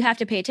 Like, you have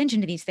to pay attention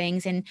to these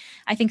things. And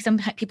I think some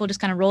people just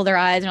kind of roll their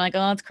eyes and are like,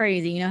 oh, it's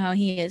crazy. You know how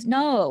he is.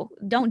 No,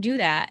 don't do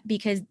that,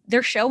 because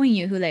they're showing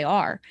you who they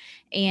are.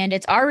 And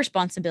it's our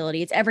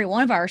responsibility. It's every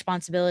one of our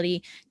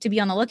responsibility to be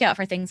on the lookout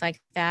for things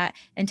like that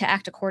and to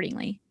act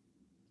accordingly.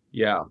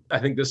 Yeah, I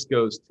think this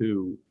goes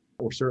to,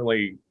 we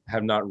certainly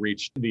have not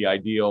reached the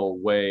ideal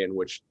way in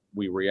which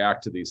we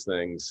react to these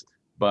things,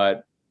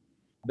 but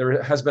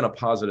there has been a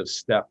positive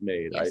step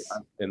made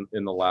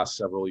in the last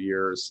several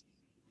years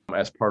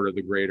as part of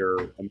the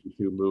greater Me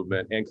Too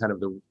movement, and kind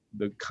of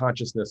the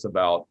consciousness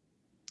about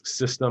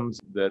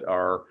systems that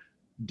are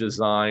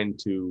designed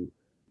to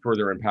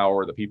further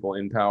empower the people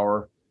in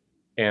power.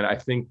 And I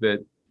think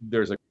that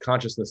there's a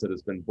consciousness that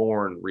has been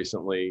born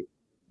recently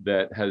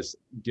that has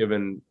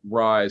given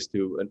rise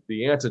to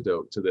the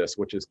antidote to this,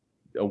 which is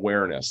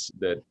awareness.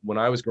 That when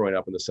I was growing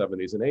up in the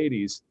 70s and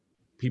 80s,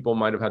 people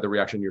might have had the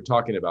reaction you're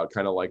talking about,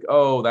 kind of like,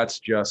 oh, that's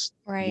just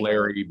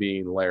Larry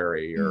being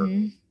Larry,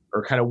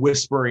 or kind of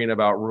whispering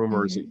about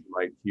rumors that you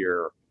might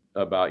hear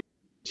about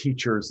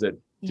teachers that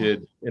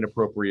did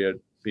inappropriate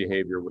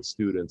behavior with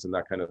students and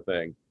that kind of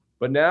thing.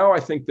 But now I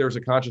think there's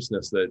a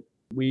consciousness that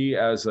we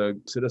as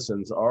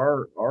citizens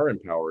are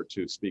empowered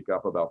to speak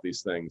up about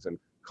these things and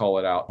call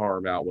it out,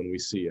 harm out when we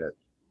see it.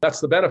 That's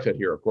the benefit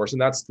here, of course,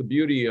 and that's the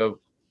beauty of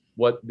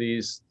what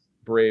these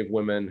brave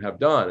women have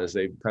done, is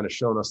they've kind of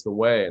shown us the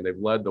way, and they've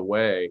led the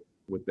way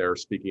with their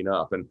speaking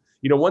up. And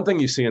one thing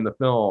you see in the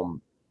film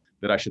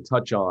that I should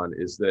touch on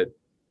is that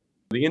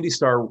the Indy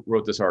Star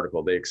wrote this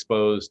article. They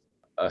exposed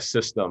a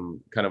system,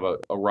 kind of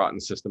a rotten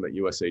system at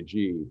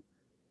USAG,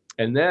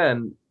 and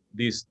then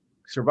these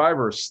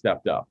survivors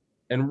stepped up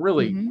and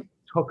really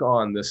took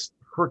on this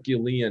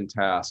Herculean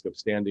task of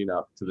standing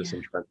up to this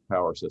entrenched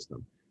power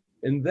system.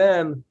 And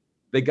then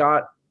they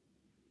got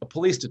a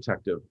police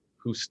detective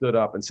who stood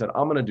up and said,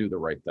 I'm going to do the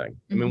right thing.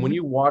 I mean, when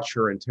you watch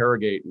her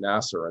interrogate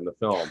Nassar in the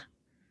film,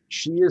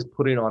 she is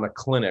putting on a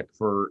clinic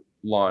for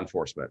law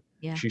enforcement.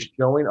 She's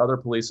showing other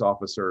police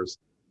officers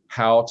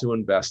how to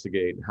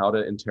investigate, how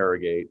to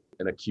interrogate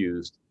an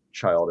accused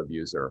child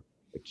abuser,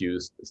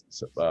 accused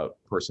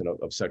person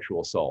of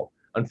sexual assault.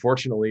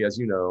 Unfortunately, as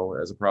you know,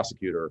 as a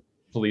prosecutor,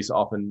 police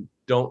often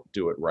don't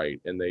do it right.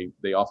 And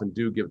they often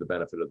do give the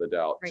benefit of the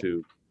doubt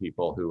to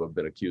people who have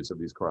been accused of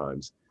these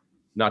crimes.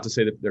 Not to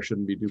say that there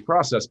shouldn't be due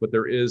process, but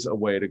there is a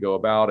way to go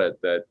about it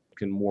that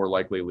can more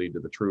likely lead to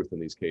the truth in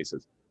these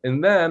cases.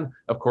 And then,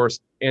 of course,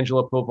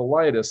 Angela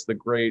Povolitis, the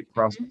great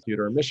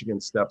prosecutor in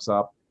Michigan, steps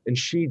up, and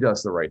she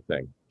does the right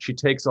thing. She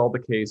takes all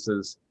the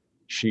cases,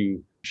 she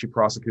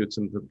prosecutes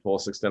them to the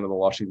fullest extent of the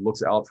law. She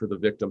looks out for the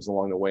victims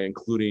along the way,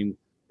 including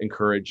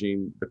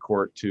encouraging the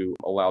court to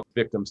allow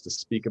victims to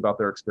speak about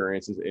their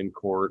experiences in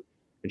court.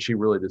 And she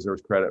really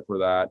deserves credit for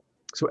that.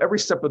 So every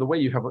step of the way,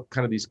 you have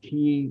kind of these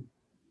key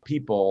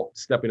people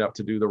stepping up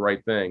to do the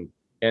right thing.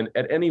 And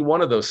at any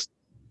one of those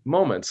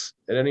moments,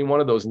 at any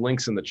one of those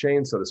links in the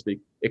chain, so to speak,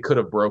 it could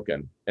have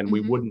broken and we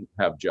wouldn't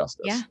have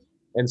justice. Yeah.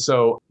 And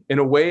so in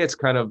a way, it's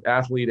kind of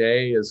Athlete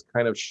A is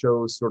kind of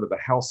shows sort of the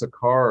house of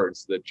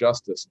cards that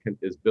justice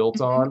is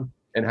built on,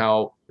 and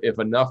how if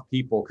enough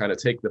people kind of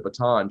take the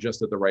baton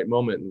just at the right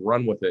moment and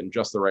run with it in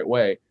just the right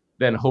way,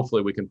 then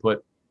hopefully we can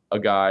put a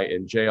guy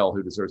in jail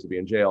who deserves to be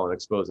in jail and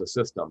expose the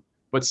system.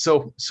 But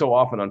so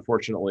often,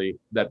 unfortunately,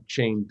 that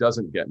chain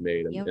doesn't get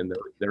made, and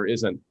there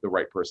isn't the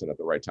right person at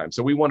the right time.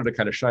 So we wanted to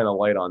kind of shine a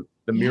light on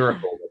the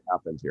miracle that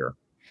happened here.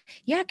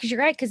 Yeah, because you're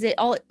right. Because it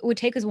would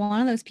take is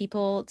one of those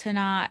people to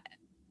not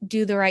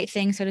do the right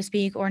thing, so to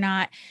speak, or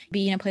not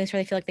be in a place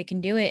where they feel like they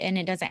can do it, and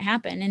it doesn't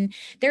happen. And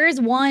there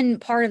is one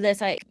part of this,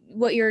 like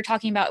what you're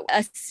talking about,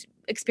 us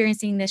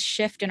experiencing this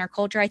shift in our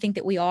culture. I think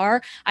that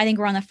I think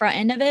we're on the front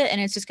end of it, and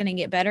it's just going to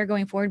get better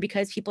going forward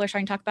because people are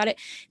starting to talk about it.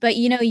 But,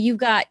 you've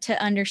got to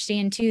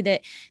understand too,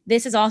 that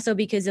this is also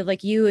because of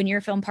like you and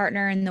your film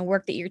partner and the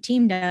work that your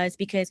team does,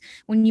 because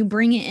when you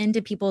bring it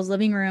into people's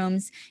living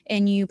rooms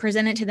and you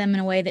present it to them in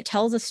a way that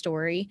tells a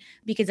story,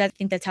 because I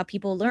think that's how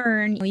people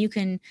learn. You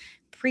can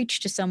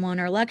preach to someone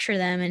or lecture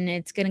them and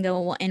it's going to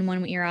go in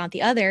one ear out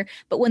the other.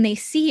 But when they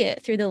see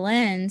it through the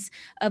lens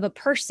of a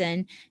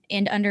person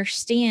and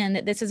understand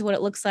that this is what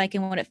it looks like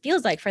and what it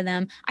feels like for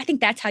them, I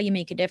think that's how you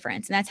make a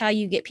difference. And that's how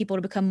you get people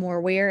to become more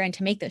aware and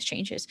to make those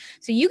changes.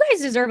 So you guys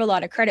deserve a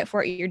lot of credit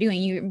for what you're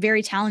doing. You're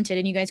very talented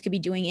and you guys could be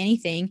doing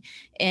anything,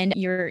 and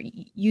you're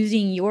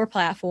using your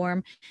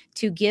platform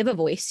to give a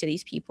voice to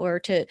these people, or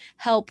to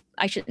help,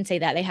 I shouldn't say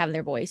that they have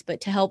their voice,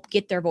 but to help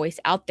get their voice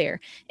out there.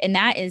 And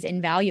that is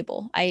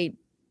invaluable.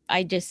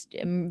 I just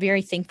am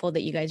very thankful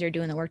that you guys are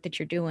doing the work that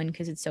you're doing,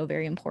 because it's so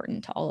very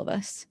important to all of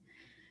us.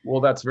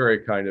 Well, that's very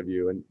kind of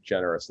you and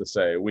generous to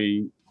say.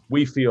 We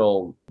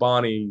feel,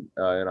 Bonnie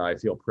and I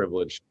feel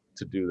privileged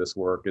to do this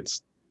work.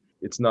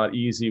 It's not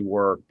easy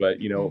work, but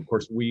of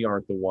course we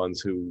aren't the ones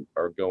who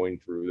are going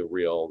through the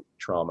real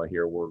trauma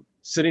here. We're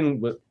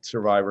sitting with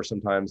survivors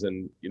sometimes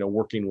and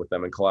working with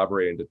them and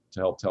collaborating to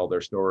help tell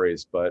their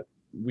stories. But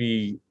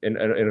we and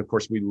of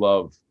course we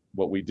love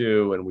what we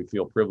do and we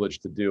feel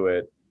privileged to do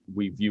it.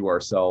 We view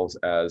ourselves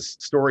as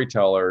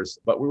storytellers,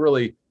 but we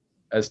really,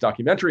 as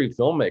documentary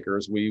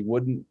filmmakers, we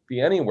wouldn't be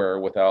anywhere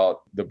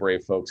without the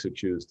brave folks who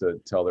choose to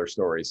tell their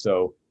stories.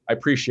 So I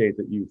appreciate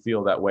that you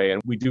feel that way.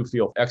 And we do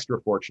feel extra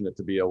fortunate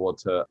to be able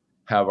to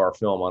have our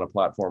film on a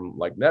platform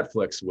like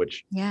Netflix,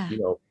 which,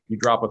 you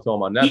drop a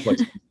film on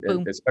Netflix,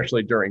 and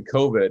especially during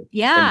COVID,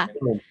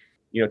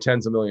 and,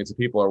 tens of millions of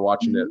people are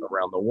watching it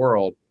around the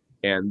world.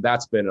 And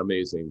that's been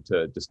amazing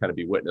to just kind of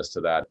be witness to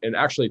that. And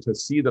actually to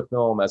see the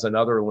film as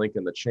another link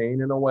in the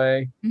chain in a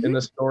way in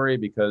the story,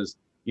 because,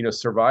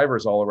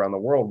 survivors all around the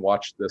world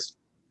watched this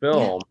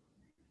film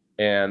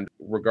and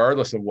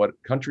regardless of what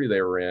country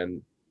they were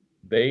in,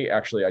 they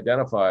actually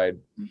identified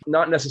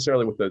not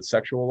necessarily with the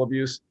sexual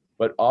abuse,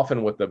 but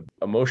often with the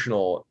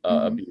emotional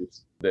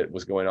abuse that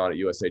was going on at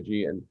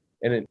USAG and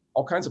in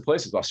all kinds of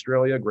places,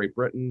 Australia, Great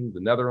Britain,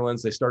 the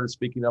Netherlands. They started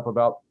speaking up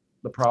about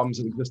the problems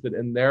that existed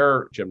in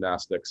their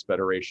gymnastics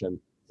federation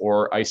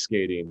or ice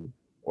skating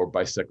or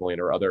bicycling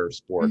or other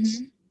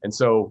sports. And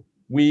so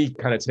we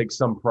kind of take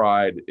some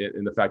pride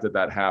in the fact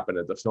that happened,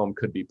 and the film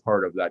could be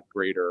part of that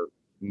greater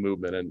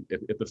movement. And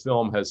if the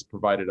film has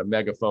provided a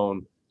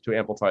megaphone to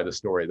amplify the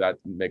story, that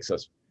makes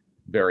us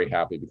very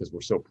happy, because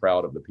we're so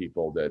proud of the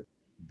people that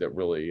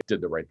really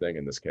did the right thing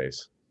in this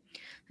case.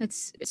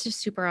 It's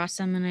just super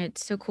awesome, and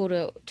it's so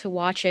cool to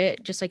watch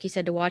it, just like you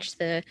said, to watch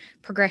the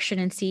progression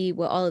and see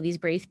what all of these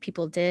brave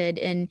people did.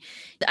 And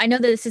I know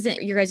that this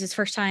isn't your guys'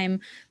 first time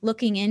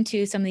looking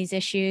into some of these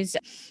issues.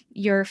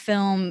 Your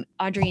film,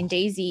 Audrey and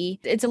Daisy,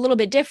 it's a little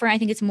bit different. I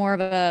think it's more of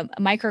a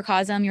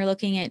microcosm. You're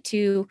looking at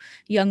two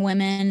young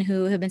women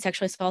who have been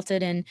sexually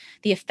assaulted and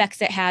the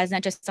effects it has,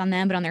 not just on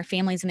them, but on their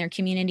families and their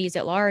communities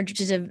at large,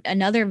 which is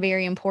another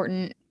very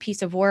important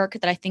piece of work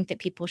that I think that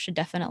people should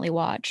definitely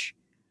watch.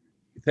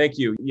 Thank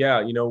you.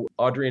 Yeah,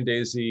 Audrey and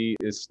Daisy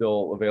is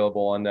still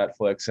available on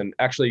Netflix. And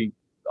actually,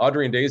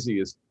 Audrey and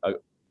Daisy is a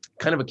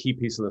kind of a key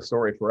piece of the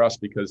story for us,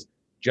 because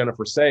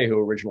Jennifer Say, who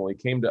originally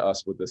came to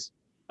us with this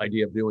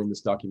idea of doing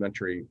this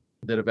documentary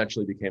that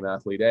eventually became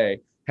Athlete A,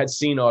 had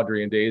seen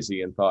Audrey and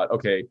Daisy and thought,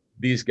 okay,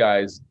 these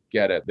guys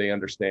get it. They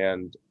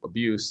understand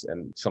abuse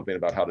and something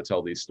about how to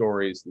tell these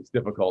stories, these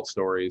difficult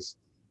stories,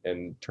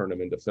 and turn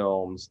them into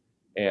films.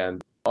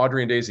 And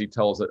Audrey and Daisy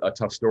tells a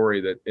tough story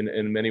that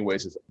in many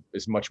ways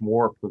is much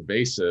more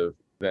pervasive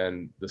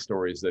than the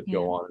stories that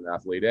go on in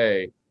Athlete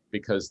A,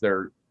 because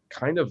they're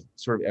kind of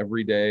sort of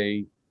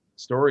everyday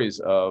stories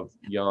of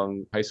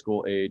young high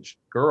school age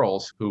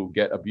girls who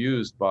get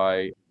abused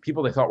by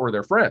people they thought were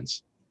their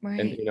friends. Right.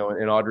 And, in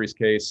Audrey's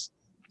case,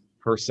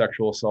 her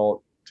sexual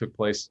assault took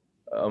place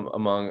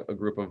among a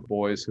group of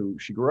boys who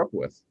she grew up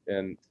with.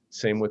 And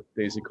same with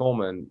Daisy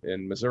Coleman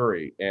in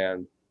Missouri.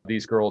 And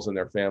these girls and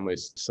their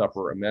families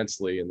suffer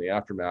immensely in the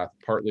aftermath,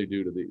 partly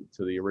due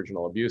to the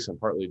original abuse and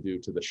partly due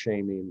to the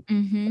shaming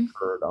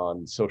occurred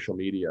on social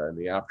media in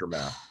the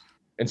aftermath.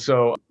 And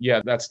so,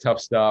 yeah, that's tough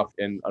stuff.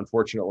 And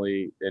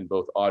unfortunately, in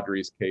both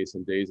Audrey's case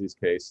and Daisy's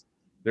case,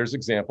 there's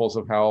examples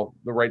of how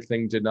the right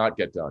thing did not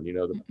get done.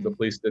 The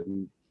police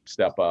didn't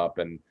step up,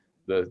 and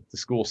the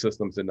school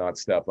systems did not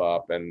step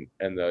up. And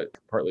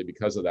partly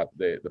because of that,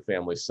 the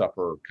families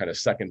suffer kind of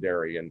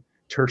secondary and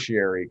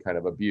tertiary kind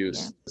of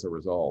abuse as a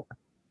result.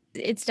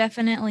 It's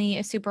definitely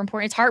a super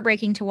important. It's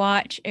heartbreaking to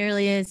watch. It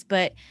really is,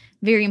 but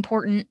very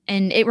important.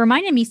 And it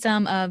reminded me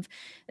some of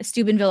a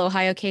Steubenville,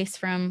 Ohio case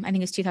from, I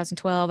think it's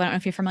 2012. I don't know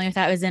if you're familiar with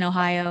that. It was in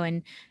Ohio,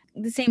 and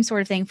the same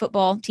sort of thing,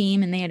 football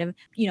team. And they had a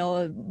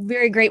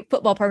very great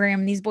football program.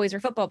 And these boys were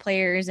football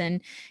players.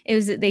 And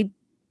they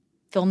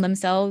filmed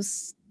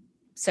themselves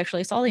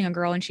sexually assaulting a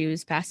girl and she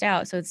was passed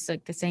out. So it's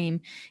like the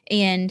same.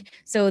 And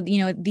so,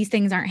 these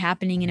things aren't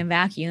happening in a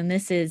vacuum.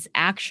 This is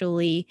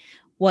actually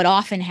what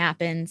often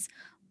happens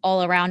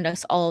all around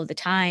us all of the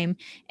time.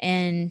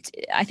 And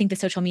I think the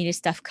social media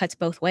stuff cuts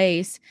both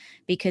ways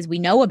because we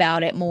know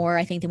about it more,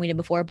 I think, than we did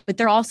before, but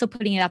they're also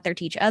putting it out there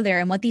to each other,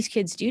 and what these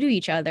kids do to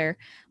each other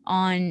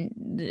on,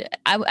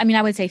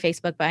 I would say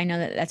Facebook, but I know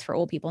that that's for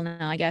old people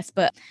now, I guess,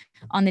 but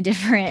on the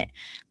different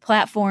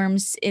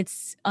platforms,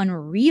 it's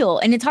unreal.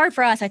 And it's hard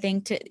for us, I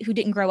think, who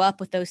didn't grow up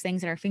with those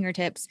things at our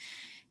fingertips.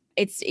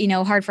 It's,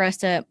 hard for us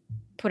to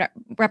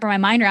wrap my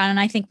mind around. And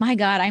I think, my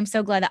God, I'm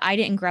so glad that I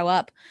didn't grow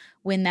up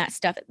when that's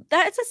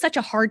such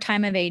a hard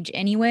time of age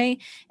anyway.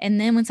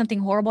 And then when something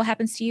horrible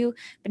happens to you,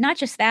 but not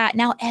just that,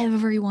 now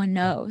everyone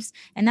knows.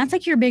 And that's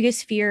like your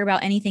biggest fear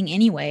about anything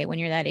anyway, when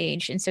you're that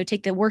age. And so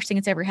take the worst thing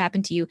that's ever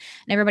happened to you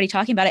and everybody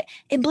talking about it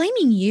and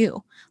blaming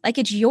you. Like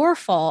it's your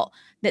fault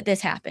that this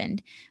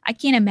happened. I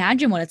can't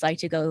imagine what it's like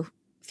to go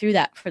through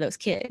that for those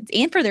kids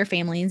and for their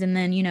families. And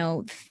then,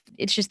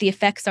 it's just the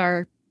effects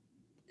are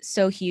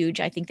so huge,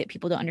 I think, that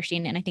people don't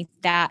understand. And I think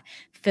that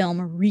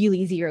film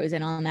really zeroes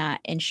in on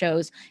that and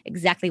shows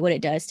exactly what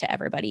it does to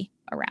everybody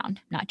around,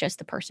 not just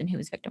the person who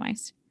was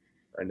victimized.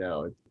 I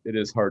know it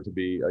is hard to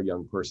be a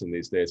young person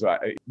these days.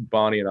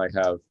 Bonnie and I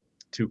have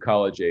 2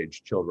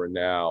 college-age children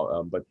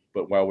now, but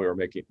while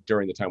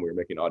during the time we were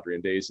making Audrey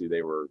and Daisy,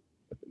 they were,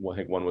 I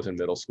think one was in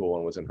middle school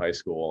and was in high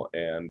school.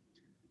 And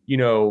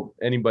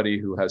anybody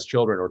who has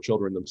children or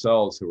children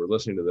themselves who are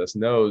listening to this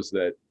knows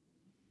that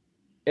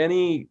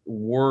any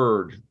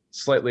word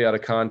slightly out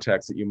of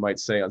context that you might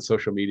say on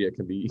social media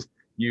can be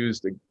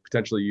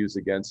potentially used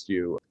against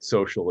you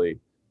socially.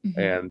 Mm-hmm.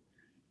 And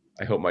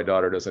I hope my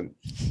daughter doesn't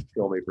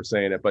kill me for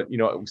saying it, but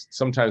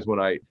sometimes when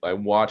I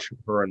watch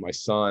her and my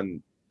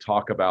son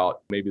talk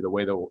about maybe the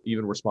way they'll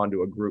even respond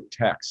to a group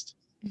text,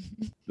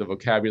 mm-hmm. the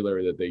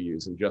vocabulary that they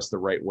use and just the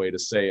right way to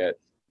say it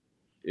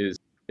is,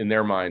 in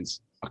their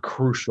minds, a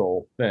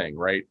crucial thing,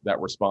 right? That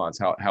response,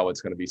 how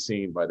it's going to be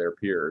seen by their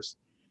peers.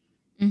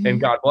 Mm-hmm.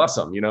 And God bless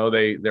them,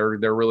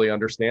 they're really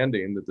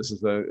understanding that this is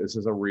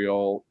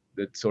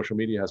that social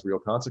media has real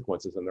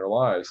consequences in their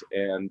lives.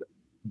 And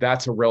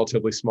that's a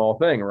relatively small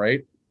thing,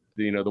 right?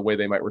 The way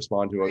they might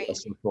respond to a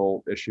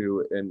social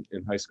issue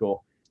in high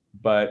school.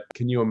 But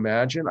can you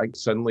imagine,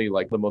 suddenly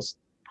like the most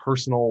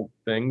personal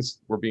things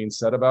were being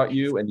said about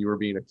you, and you were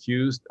being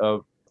accused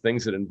of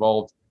things that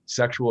involved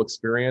sexual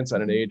experience at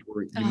an age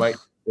where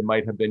it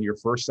might have been your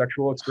first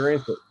sexual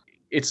experience. But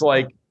it's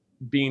like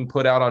being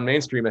put out on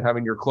mainstream and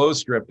having your clothes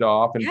stripped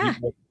off and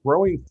people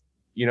throwing,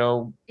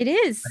 it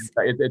is.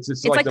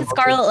 It's like the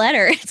Scarlet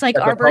Letter. It's like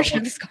our version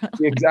of the Scarlet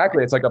Letter.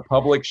 Exactly. It's like a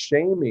public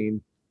shaming.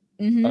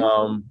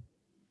 Mm-hmm.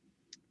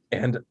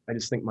 And I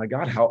just think, my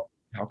God, how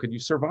could you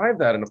survive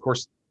that? And of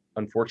course,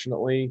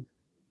 unfortunately,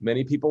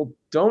 many people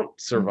don't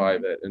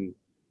survive it. And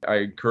I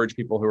encourage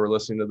people who are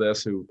listening to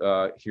this, who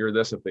hear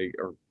this, if they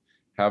are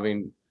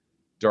having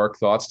dark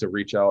thoughts, to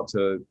reach out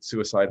to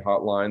suicide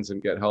hotlines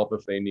and get help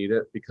if they need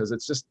it, because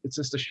it's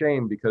just a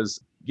shame, because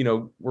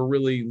we're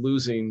really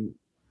losing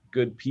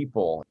good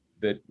people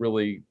that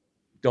really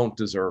don't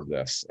deserve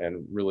this,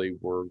 and really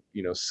were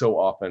so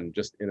often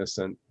just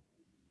innocent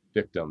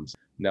victims,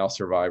 now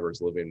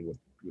survivors living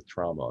with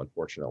trauma,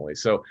 unfortunately.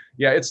 So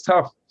yeah, it's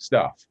tough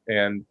stuff,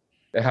 and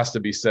it has to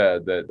be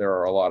said that there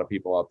are a lot of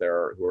people out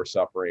there who are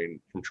suffering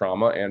from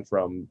trauma and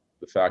from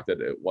the fact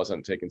that it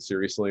wasn't taken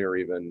seriously, or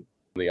even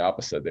the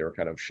opposite, they were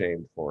kind of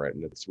shamed for it,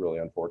 and it's really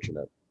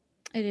unfortunate.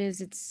 It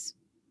is. It's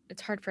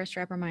hard for us to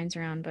wrap our minds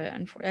around, but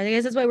I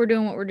guess that's why we're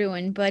doing what we're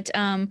doing. But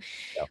I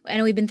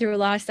know we've been through a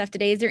lot of stuff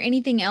today. Is there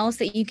anything else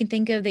that you can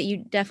think of that you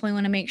definitely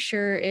want to make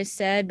sure is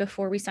said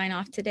before we sign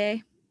off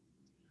today?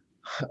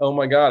 Oh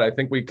my God, I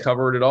think we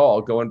covered it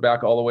all, going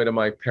back all the way to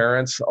my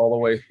parents, all the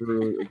way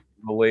through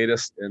the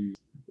latest, and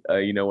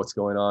what's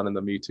going on in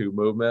the Me Too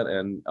movement.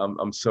 And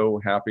I'm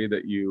so happy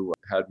that you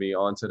had me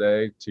on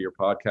today to your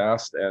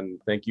podcast, and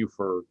thank you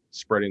for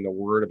spreading the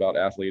word about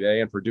Athlete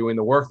A and for doing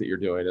the work that you're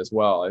doing as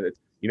well.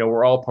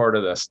 We're all part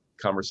of this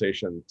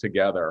conversation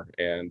together.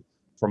 And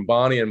from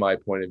Bonnie and my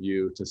point of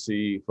view, to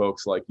see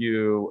folks like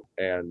you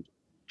and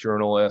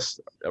journalists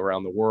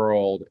around the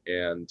world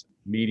and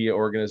media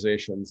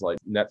organizations like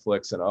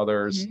Netflix and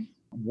others, mm-hmm.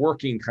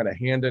 working kind of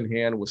hand in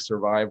hand with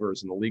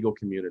survivors in the legal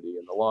community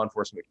and the law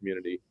enforcement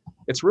community,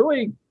 it's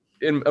really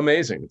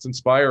amazing. It's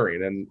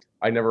inspiring. And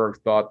I never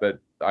thought that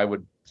I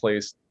would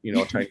plays,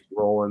 a tiny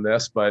role in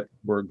this, but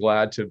we're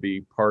glad to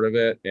be part of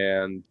it.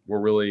 And we're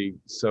really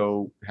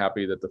so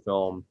happy that the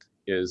film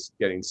is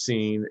getting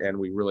seen. And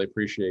we really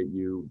appreciate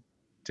you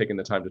taking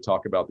the time to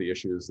talk about the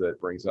issues that it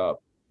brings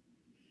up.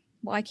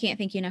 Well, I can't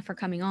thank you enough for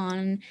coming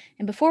on.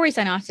 And before we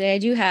sign off today,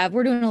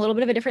 we're doing a little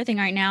bit of a different thing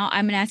right now.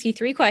 I'm going to ask you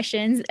 3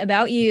 questions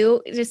about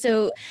you. Just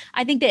so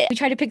I think that we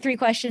try to pick 3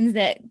 questions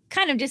that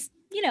kind of just,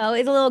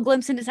 is a little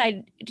glimpse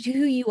inside to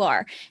who you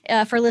are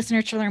for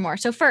listeners to learn more.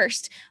 So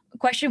first,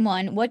 question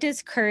 1, what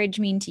does courage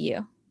mean to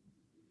you?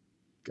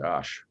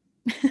 Gosh.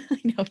 I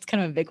know it's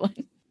kind of a big one.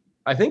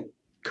 I think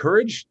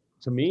courage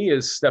to me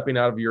is stepping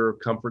out of your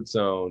comfort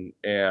zone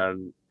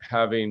and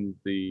having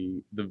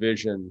the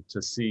vision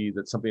to see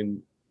that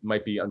something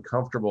might be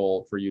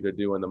uncomfortable for you to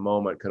do in the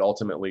moment could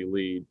ultimately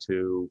lead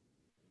to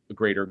a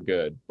greater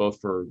good, both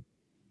for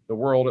the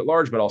world at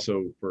large, but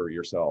also for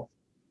yourself.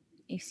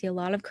 You see a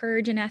lot of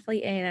courage in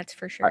Athlete A, that's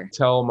for sure. I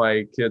tell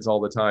my kids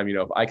all the time,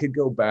 if I could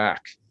go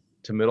back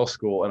to middle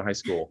school and high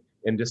school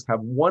and just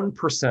have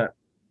 1%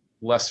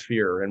 less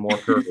fear and more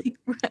courage,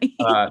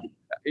 right.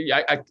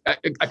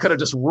 I could have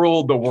just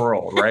ruled the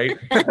world, right?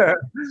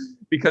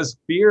 Because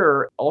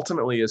fear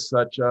ultimately is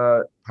such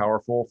a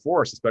powerful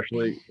force,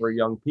 especially for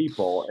young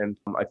people. And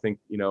I think,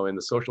 in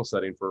the social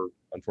setting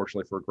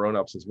unfortunately for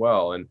grownups as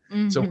well. And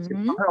so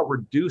somehow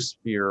reduce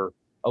fear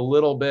a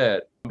little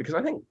bit, because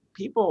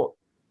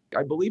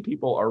I believe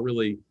people are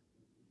really,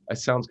 it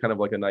sounds kind of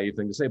like a naive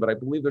thing to say, but I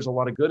believe there's a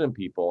lot of good in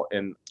people.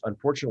 And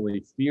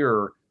unfortunately,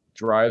 fear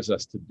drives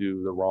us to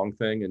do the wrong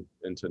thing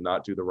and to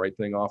not do the right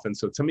thing often.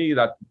 So to me,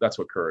 that's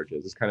what courage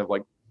is. It's kind of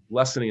like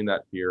lessening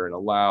that fear and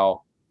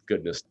allow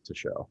goodness to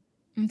show.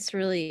 I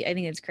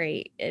think it's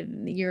great.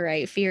 You're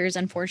right. Fear is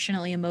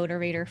unfortunately a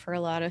motivator for a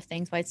lot of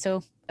things, why it's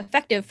so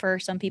effective for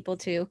some people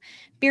to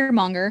fear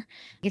monger,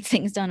 gets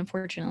things done,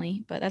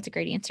 unfortunately, but that's a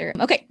great answer.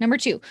 Okay. Number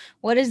 2,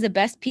 what is the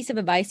best piece of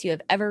advice you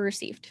have ever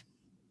received?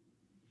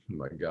 Oh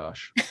my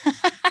gosh.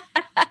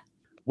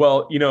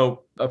 Well,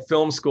 a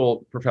film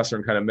school professor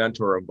and kind of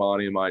mentor of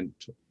Bonnie and mine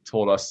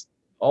told us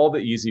all the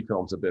easy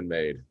films have been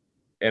made.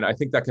 And I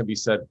think that can be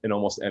said in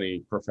almost any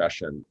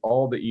profession.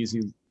 All the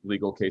easy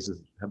legal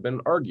cases have been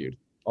argued.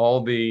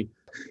 All the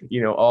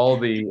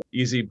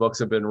easy books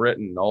have been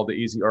written. All the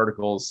easy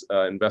articles,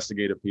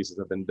 investigative pieces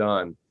have been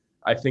done.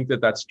 I think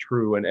that that's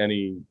true in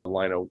any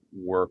line of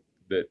work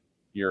that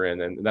you're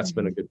in. And that's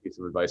been a good piece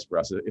of advice for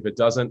us. If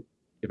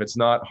it's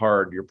not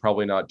hard, you're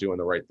probably not doing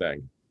the right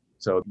thing.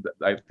 So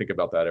I think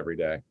about that every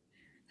day.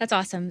 That's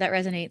awesome. That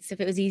resonates.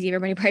 If it was easy,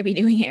 everybody would probably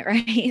be doing it,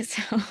 right?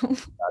 So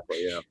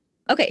exactly, yeah.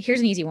 Okay,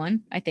 here's an easy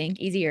one, I think.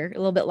 Easier, a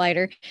little bit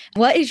lighter.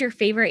 What is your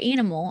favorite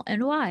animal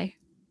and why?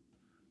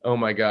 Oh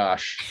my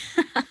gosh.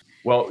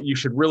 Well, you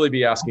should really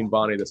be asking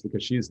Bonnie this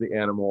because she's the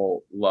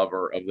animal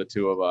lover of the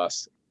two of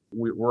us.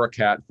 We're a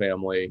cat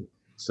family.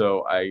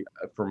 So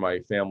for my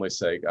family's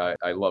sake,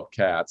 I love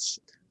cats.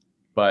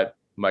 But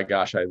my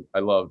gosh, I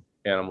love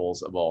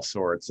animals of all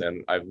sorts.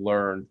 And I've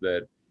learned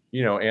that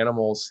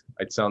animals,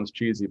 it sounds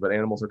cheesy, but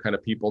animals are kind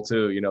of people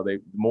too.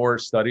 More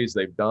studies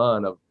they've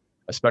done of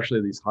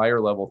especially these higher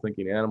level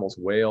thinking animals,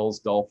 whales,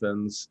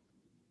 dolphins,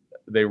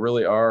 they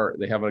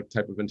have a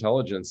type of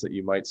intelligence that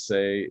you might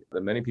say,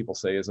 that many people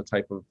say is a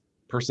type of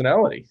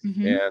personality.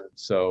 And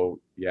so,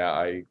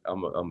 yeah,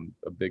 I'm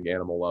a big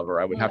animal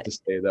lover. I would have to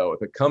say though,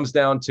 if it comes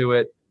down to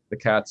it, the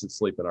cats that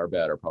sleep in our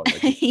bed are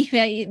probably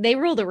yeah, they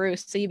rule the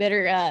roost, so you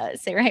better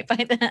say right by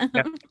them.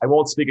 Yeah, I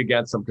won't speak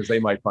against them because they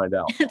might find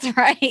out. That's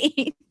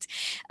right.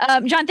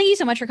 John, thank you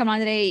so much for coming on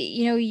today.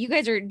 You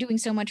guys are doing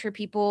so much for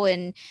people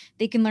and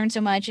they can learn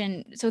so much.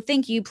 And so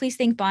thank you. Please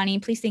thank Bonnie.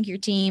 Please thank your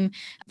team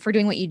for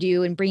doing what you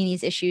do and bringing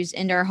these issues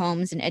into our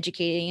homes and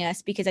educating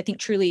us, because I think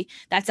truly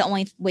that's the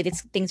only way that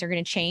things are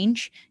going to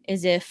change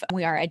is if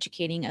we are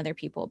educating other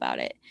people about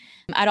it.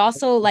 I'd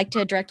also like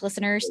to direct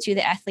listeners to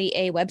the Athlete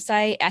A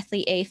website,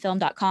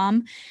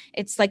 athleteafilm.com.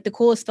 It's like the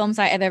coolest film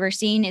site I've ever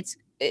seen. It's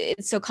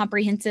so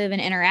comprehensive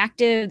and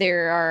interactive.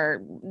 There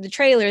are the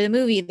trailer, the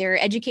movie, there are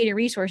educated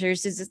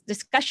resources, there's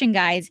discussion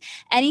guides,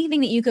 anything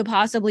that you could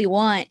possibly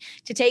want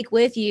to take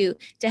with you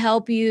to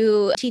help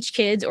you teach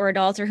kids or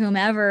adults or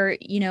whomever,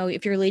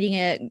 if you're leading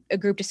a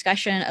group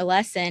discussion, a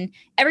lesson,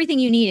 everything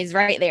you need is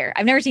right there.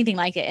 I've never seen anything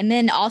like it. And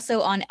then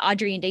also on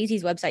Audrey and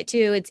Daisy's website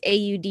too, it's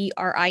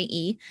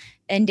AUDRIE.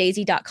 And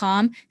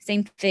daisy.com,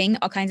 same thing,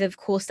 all kinds of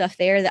cool stuff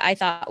there that I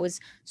thought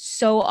was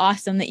so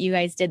awesome that you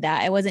guys did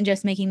that. It wasn't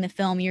just making the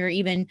film, you're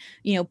even,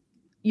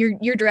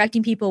 you're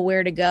directing people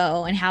where to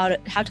go and how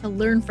to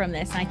learn from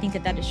this. And I think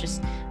that is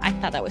just, I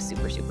thought that was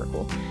super, super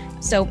cool.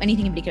 So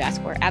anything anybody could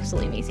ask for,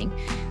 absolutely amazing.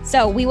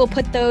 So we will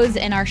put those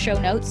in our show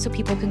notes so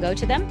people can go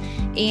to them.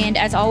 And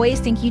as always,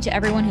 thank you to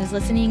everyone who's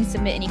listening.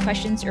 Submit any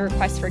questions or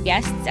requests for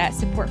guests at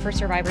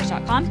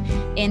supportforsurvivors.com.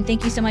 And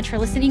thank you so much for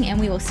listening, and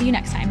we will see you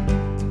next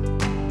time.